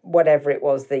 the whatever it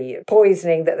was, the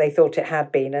poisoning that they thought it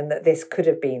had been, and that this could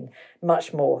have been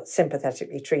much more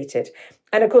sympathetically treated.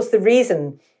 And of course, the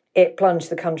reason it plunged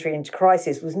the country into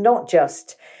crisis was not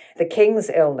just the king's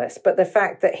illness, but the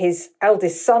fact that his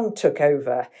eldest son took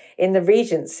over in the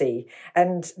regency,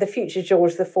 and the future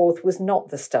George IV was not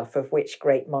the stuff of which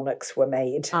great monarchs were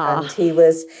made. And he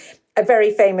was a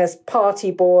very famous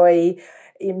party boy,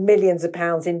 millions of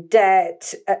pounds in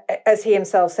debt, as he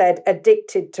himself said,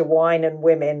 addicted to wine and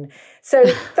women. So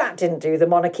that didn't do the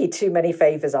monarchy too many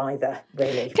favours either,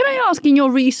 really. Can I ask, in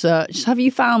your research, have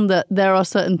you found that there are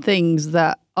certain things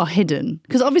that are hidden?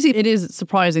 Because obviously it is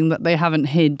surprising that they haven't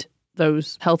hid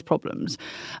those health problems.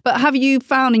 But have you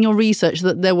found in your research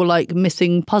that there were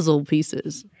missing puzzle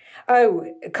pieces?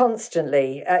 Oh,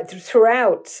 constantly,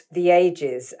 throughout the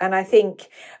ages. And I think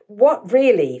what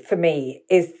really, for me,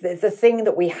 is the thing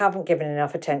that we haven't given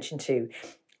enough attention to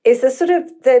is the sort of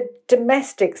the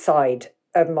domestic side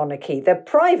of monarchy, the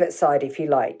private side, if you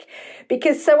like,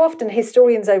 because so often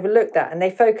historians overlook that and they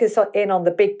focus in on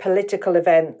the big political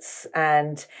events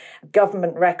and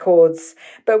government records.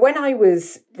 But when I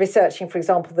was researching, for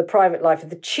example, the private life of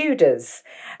the Tudors,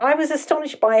 I was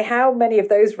astonished by how many of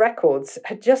those records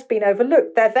had just been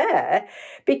overlooked. They're there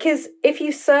because if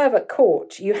you serve at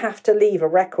court, you have to leave a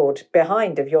record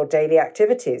behind of your daily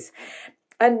activities.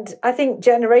 And I think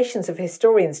generations of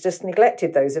historians just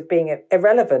neglected those as being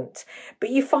irrelevant. But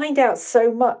you find out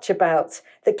so much about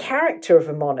the character of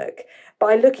a monarch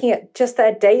by looking at just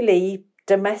their daily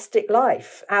domestic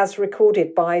life as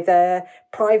recorded by their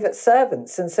private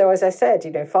servants. And so, as I said,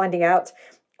 finding out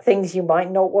things you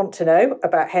might not want to know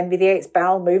about Henry VIII's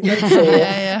bowel movements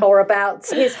or about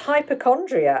his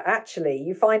hypochondria, actually.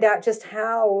 You find out just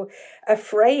how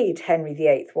afraid Henry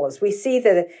VIII was. We see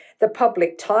the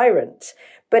public tyrant,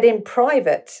 but in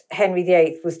private, Henry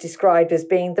VIII was described as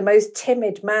being the most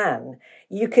timid man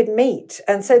you could meet.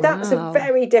 And so that was a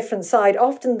very different side.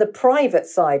 Often the private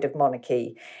side of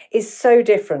monarchy is so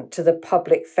different to the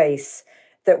public face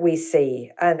that we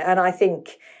see. And I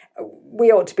think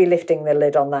we ought to be lifting the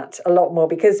lid on that a lot more,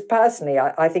 because personally,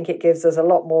 I think it gives us a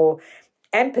lot more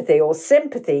empathy or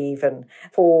sympathy even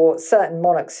for certain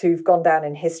monarchs who've gone down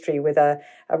in history with a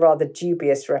rather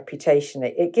dubious reputation.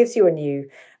 It gives you a new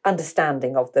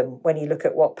understanding of them when you look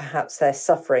at what perhaps they're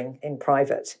suffering in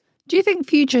private. Do you think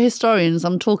future historians,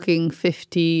 I'm talking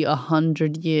 50,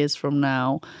 100 years from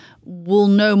now, will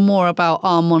know more about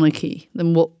our monarchy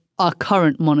than what our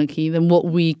current monarchy than what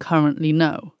we currently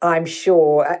know? I'm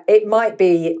sure it might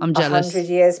be 100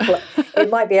 years plus. It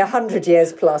might be 100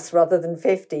 years plus rather than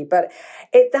 50, but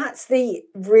that's the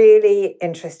really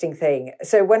interesting thing.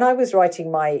 So when I was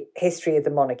writing my history of the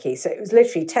monarchy, so it was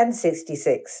literally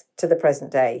 1066 to the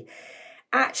present day,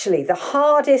 actually the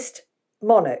hardest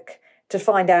monarch to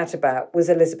find out about was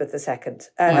Elizabeth II.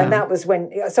 And that was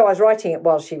so I was writing it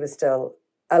while she was still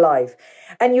alive.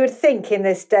 And you would think in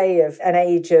this day of an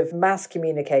age of mass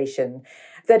communication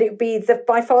that it would be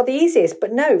by far the easiest.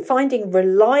 But no, finding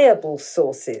reliable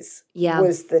sources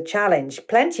was the challenge.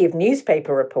 Plenty of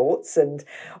newspaper reports and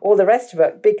all the rest of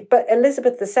it. But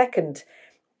Elizabeth II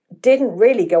didn't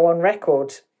really go on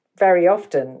record very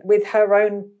often with her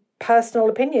own personal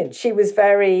opinion. She was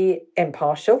very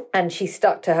impartial and she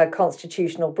stuck to her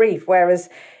constitutional brief, whereas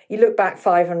you look back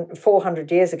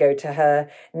 400 years ago to her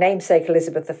namesake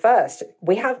Elizabeth I,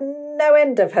 we have no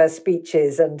end of her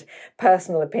speeches and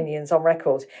personal opinions on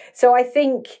record. So I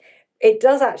think it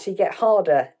does actually get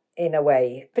harder in a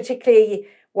way, particularly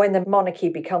when the monarchy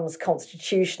becomes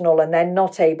constitutional and they're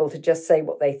not able to just say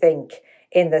what they think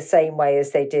in the same way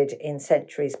as they did in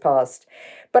centuries past.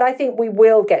 But I think we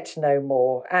will get to know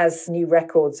more as new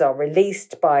records are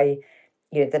released by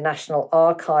the National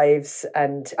Archives,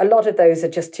 and a lot of those are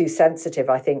just too sensitive,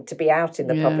 I think, to be out in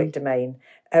the public domain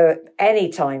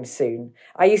anytime soon.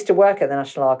 I used to work at the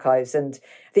National Archives, and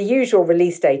the usual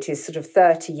release date is sort of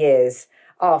 30 years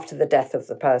after the death of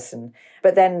the person.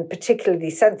 But then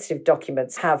particularly sensitive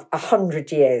documents have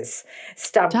 100 years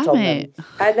stamped on them.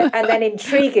 And then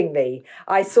intriguingly,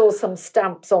 I saw some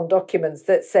stamps on documents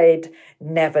that said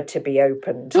never to be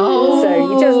opened.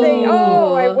 So you just think,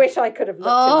 I wish I could have looked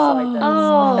inside those.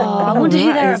 I wonder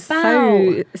who they're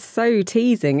about. So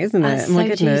teasing, isn't it? My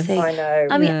goodness. Teasing. I know.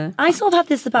 I mean, I sort of have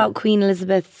this about Queen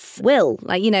Elizabeth's will.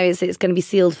 Like, it's going to be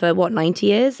sealed for, 90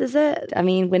 years, is it? I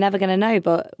mean, we're never going to know,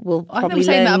 but we'll probably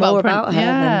learn more about her.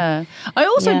 Yeah. I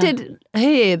also did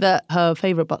hear that her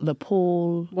favourite butler,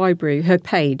 Paul Wybrew, her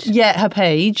page. Yeah, her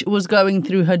page was going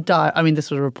through her diary. I mean,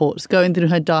 this was reports, going through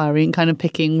her diary and kind of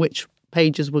picking which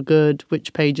pages were good,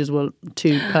 which pages were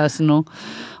too personal.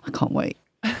 I can't wait.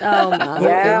 Oh, man.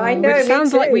 Yeah, I know. It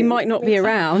sounds like we might not be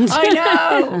around. I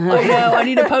know. I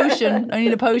need a potion. I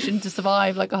need a potion to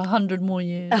survive like 100 more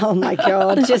years. Oh my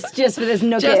God. Just for this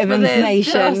nugget of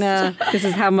information. This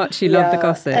is how much you love the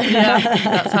gossip. Yeah,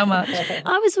 that's how much.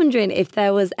 I was wondering if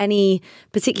there was any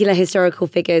particular historical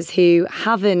figures who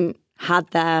haven't had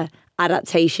their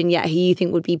adaptation yet, who you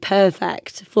think would be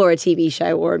perfect for a TV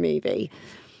show or a movie.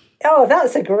 Oh,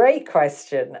 that's a great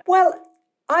question. Well,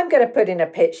 I'm going to put in a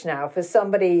pitch now for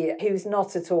somebody who's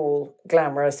not at all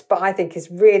glamorous, but I think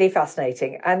is really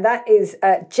fascinating. And that is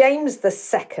James II.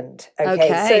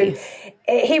 Okay. So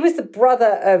he was the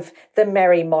brother of the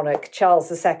Merry Monarch,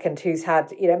 Charles II, who's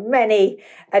had, many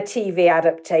a TV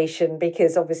adaptation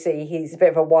because obviously he's a bit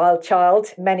of a wild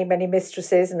child, many, many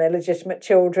mistresses and illegitimate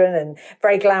children and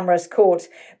very glamorous court.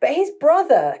 But his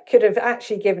brother could have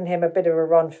actually given him a bit of a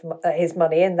run for his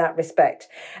money in that respect.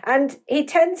 And he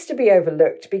tends to be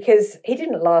overlooked because he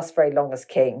didn't last very long as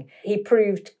king. He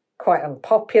proved quite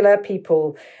unpopular.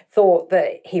 People thought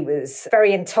that he was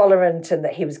very intolerant and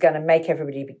that he was going to make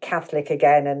everybody be Catholic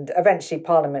again. And eventually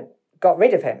Parliament got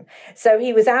rid of him. So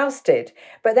he was ousted.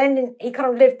 But then he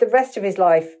kind of lived the rest of his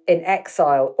life in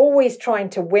exile, always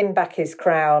trying to win back his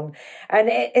crown. And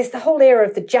it's the whole era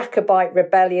of the Jacobite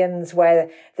rebellions where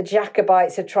the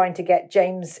Jacobites are trying to get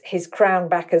James his crown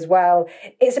back as well.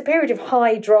 It's a period of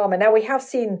high drama. Now, we have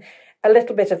seen a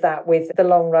little bit of that with the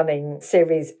long-running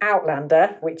series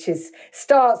Outlander, which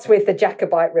starts with the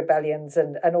Jacobite rebellions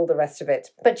and all the rest of it.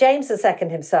 But James II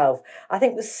himself, I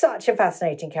think, was such a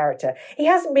fascinating character. He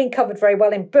hasn't been covered very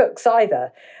well in books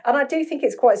either. And I do think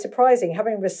it's quite surprising,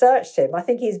 having researched him. I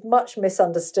think he's much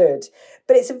misunderstood.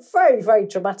 But it's a very, very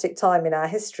dramatic time in our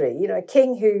history. A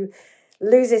king who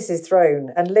loses his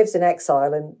throne and lives in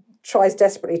exile and tries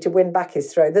desperately to win back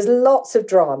his throne. There's lots of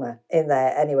drama in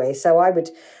there anyway. So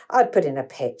I'd put in a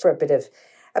pitch for a bit of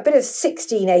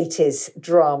 1680s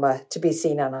drama to be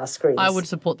seen on our screens. I would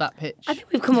support that pitch. I think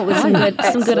we've come up with some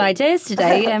good ideas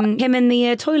today. Him and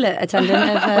the toilet attendant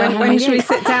of when should we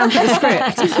sit down for the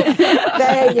script?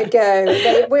 There you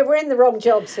go. We're in the wrong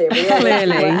jobs here. We're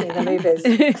Clearly. working the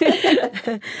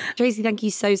movies. Tracy, thank you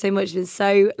so much. It's been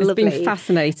so lovely. It's been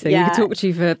fascinating. Yeah. We could talk to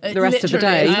you for the rest of the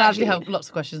day. I actually have lots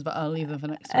of questions, but I'll leave them for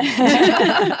next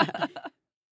time.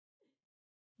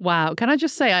 Wow. Can I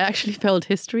just say, I actually failed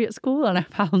history at school and I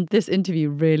found this interview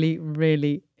really,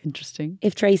 really interesting.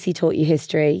 If Tracy taught you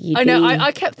history, you'd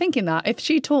I kept thinking that. If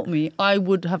she taught me, I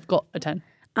would have got a 10.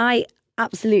 I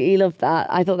absolutely loved that.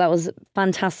 I thought that was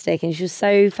fantastic and she was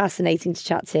so fascinating to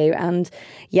chat to. And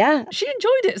yeah. She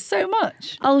enjoyed it so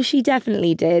much. Oh, she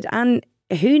definitely did. And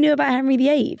who knew about Henry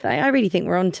VIII? I really think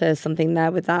we're onto something there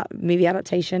with that movie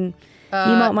adaptation.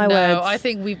 You mark my words. No, I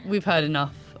think we've heard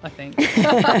enough. I think.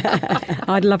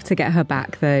 I'd love to get her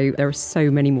back, though. There are so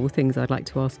many more things I'd like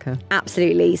to ask her.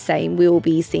 Absolutely, same. We will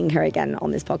be seeing her again on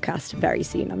this podcast very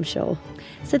soon, I'm sure.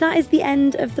 So that is the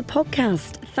end of the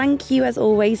podcast. Thank you, as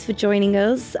always, for joining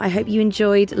us. I hope you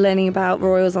enjoyed learning about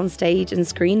royals on stage and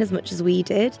screen as much as we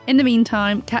did. In the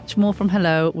meantime, catch more from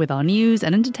Hello with our news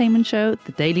and entertainment show,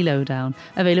 The Daily Lowdown,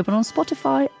 available on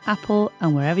Spotify, Apple,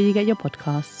 and wherever you get your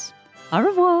podcasts. Au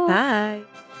revoir. Bye.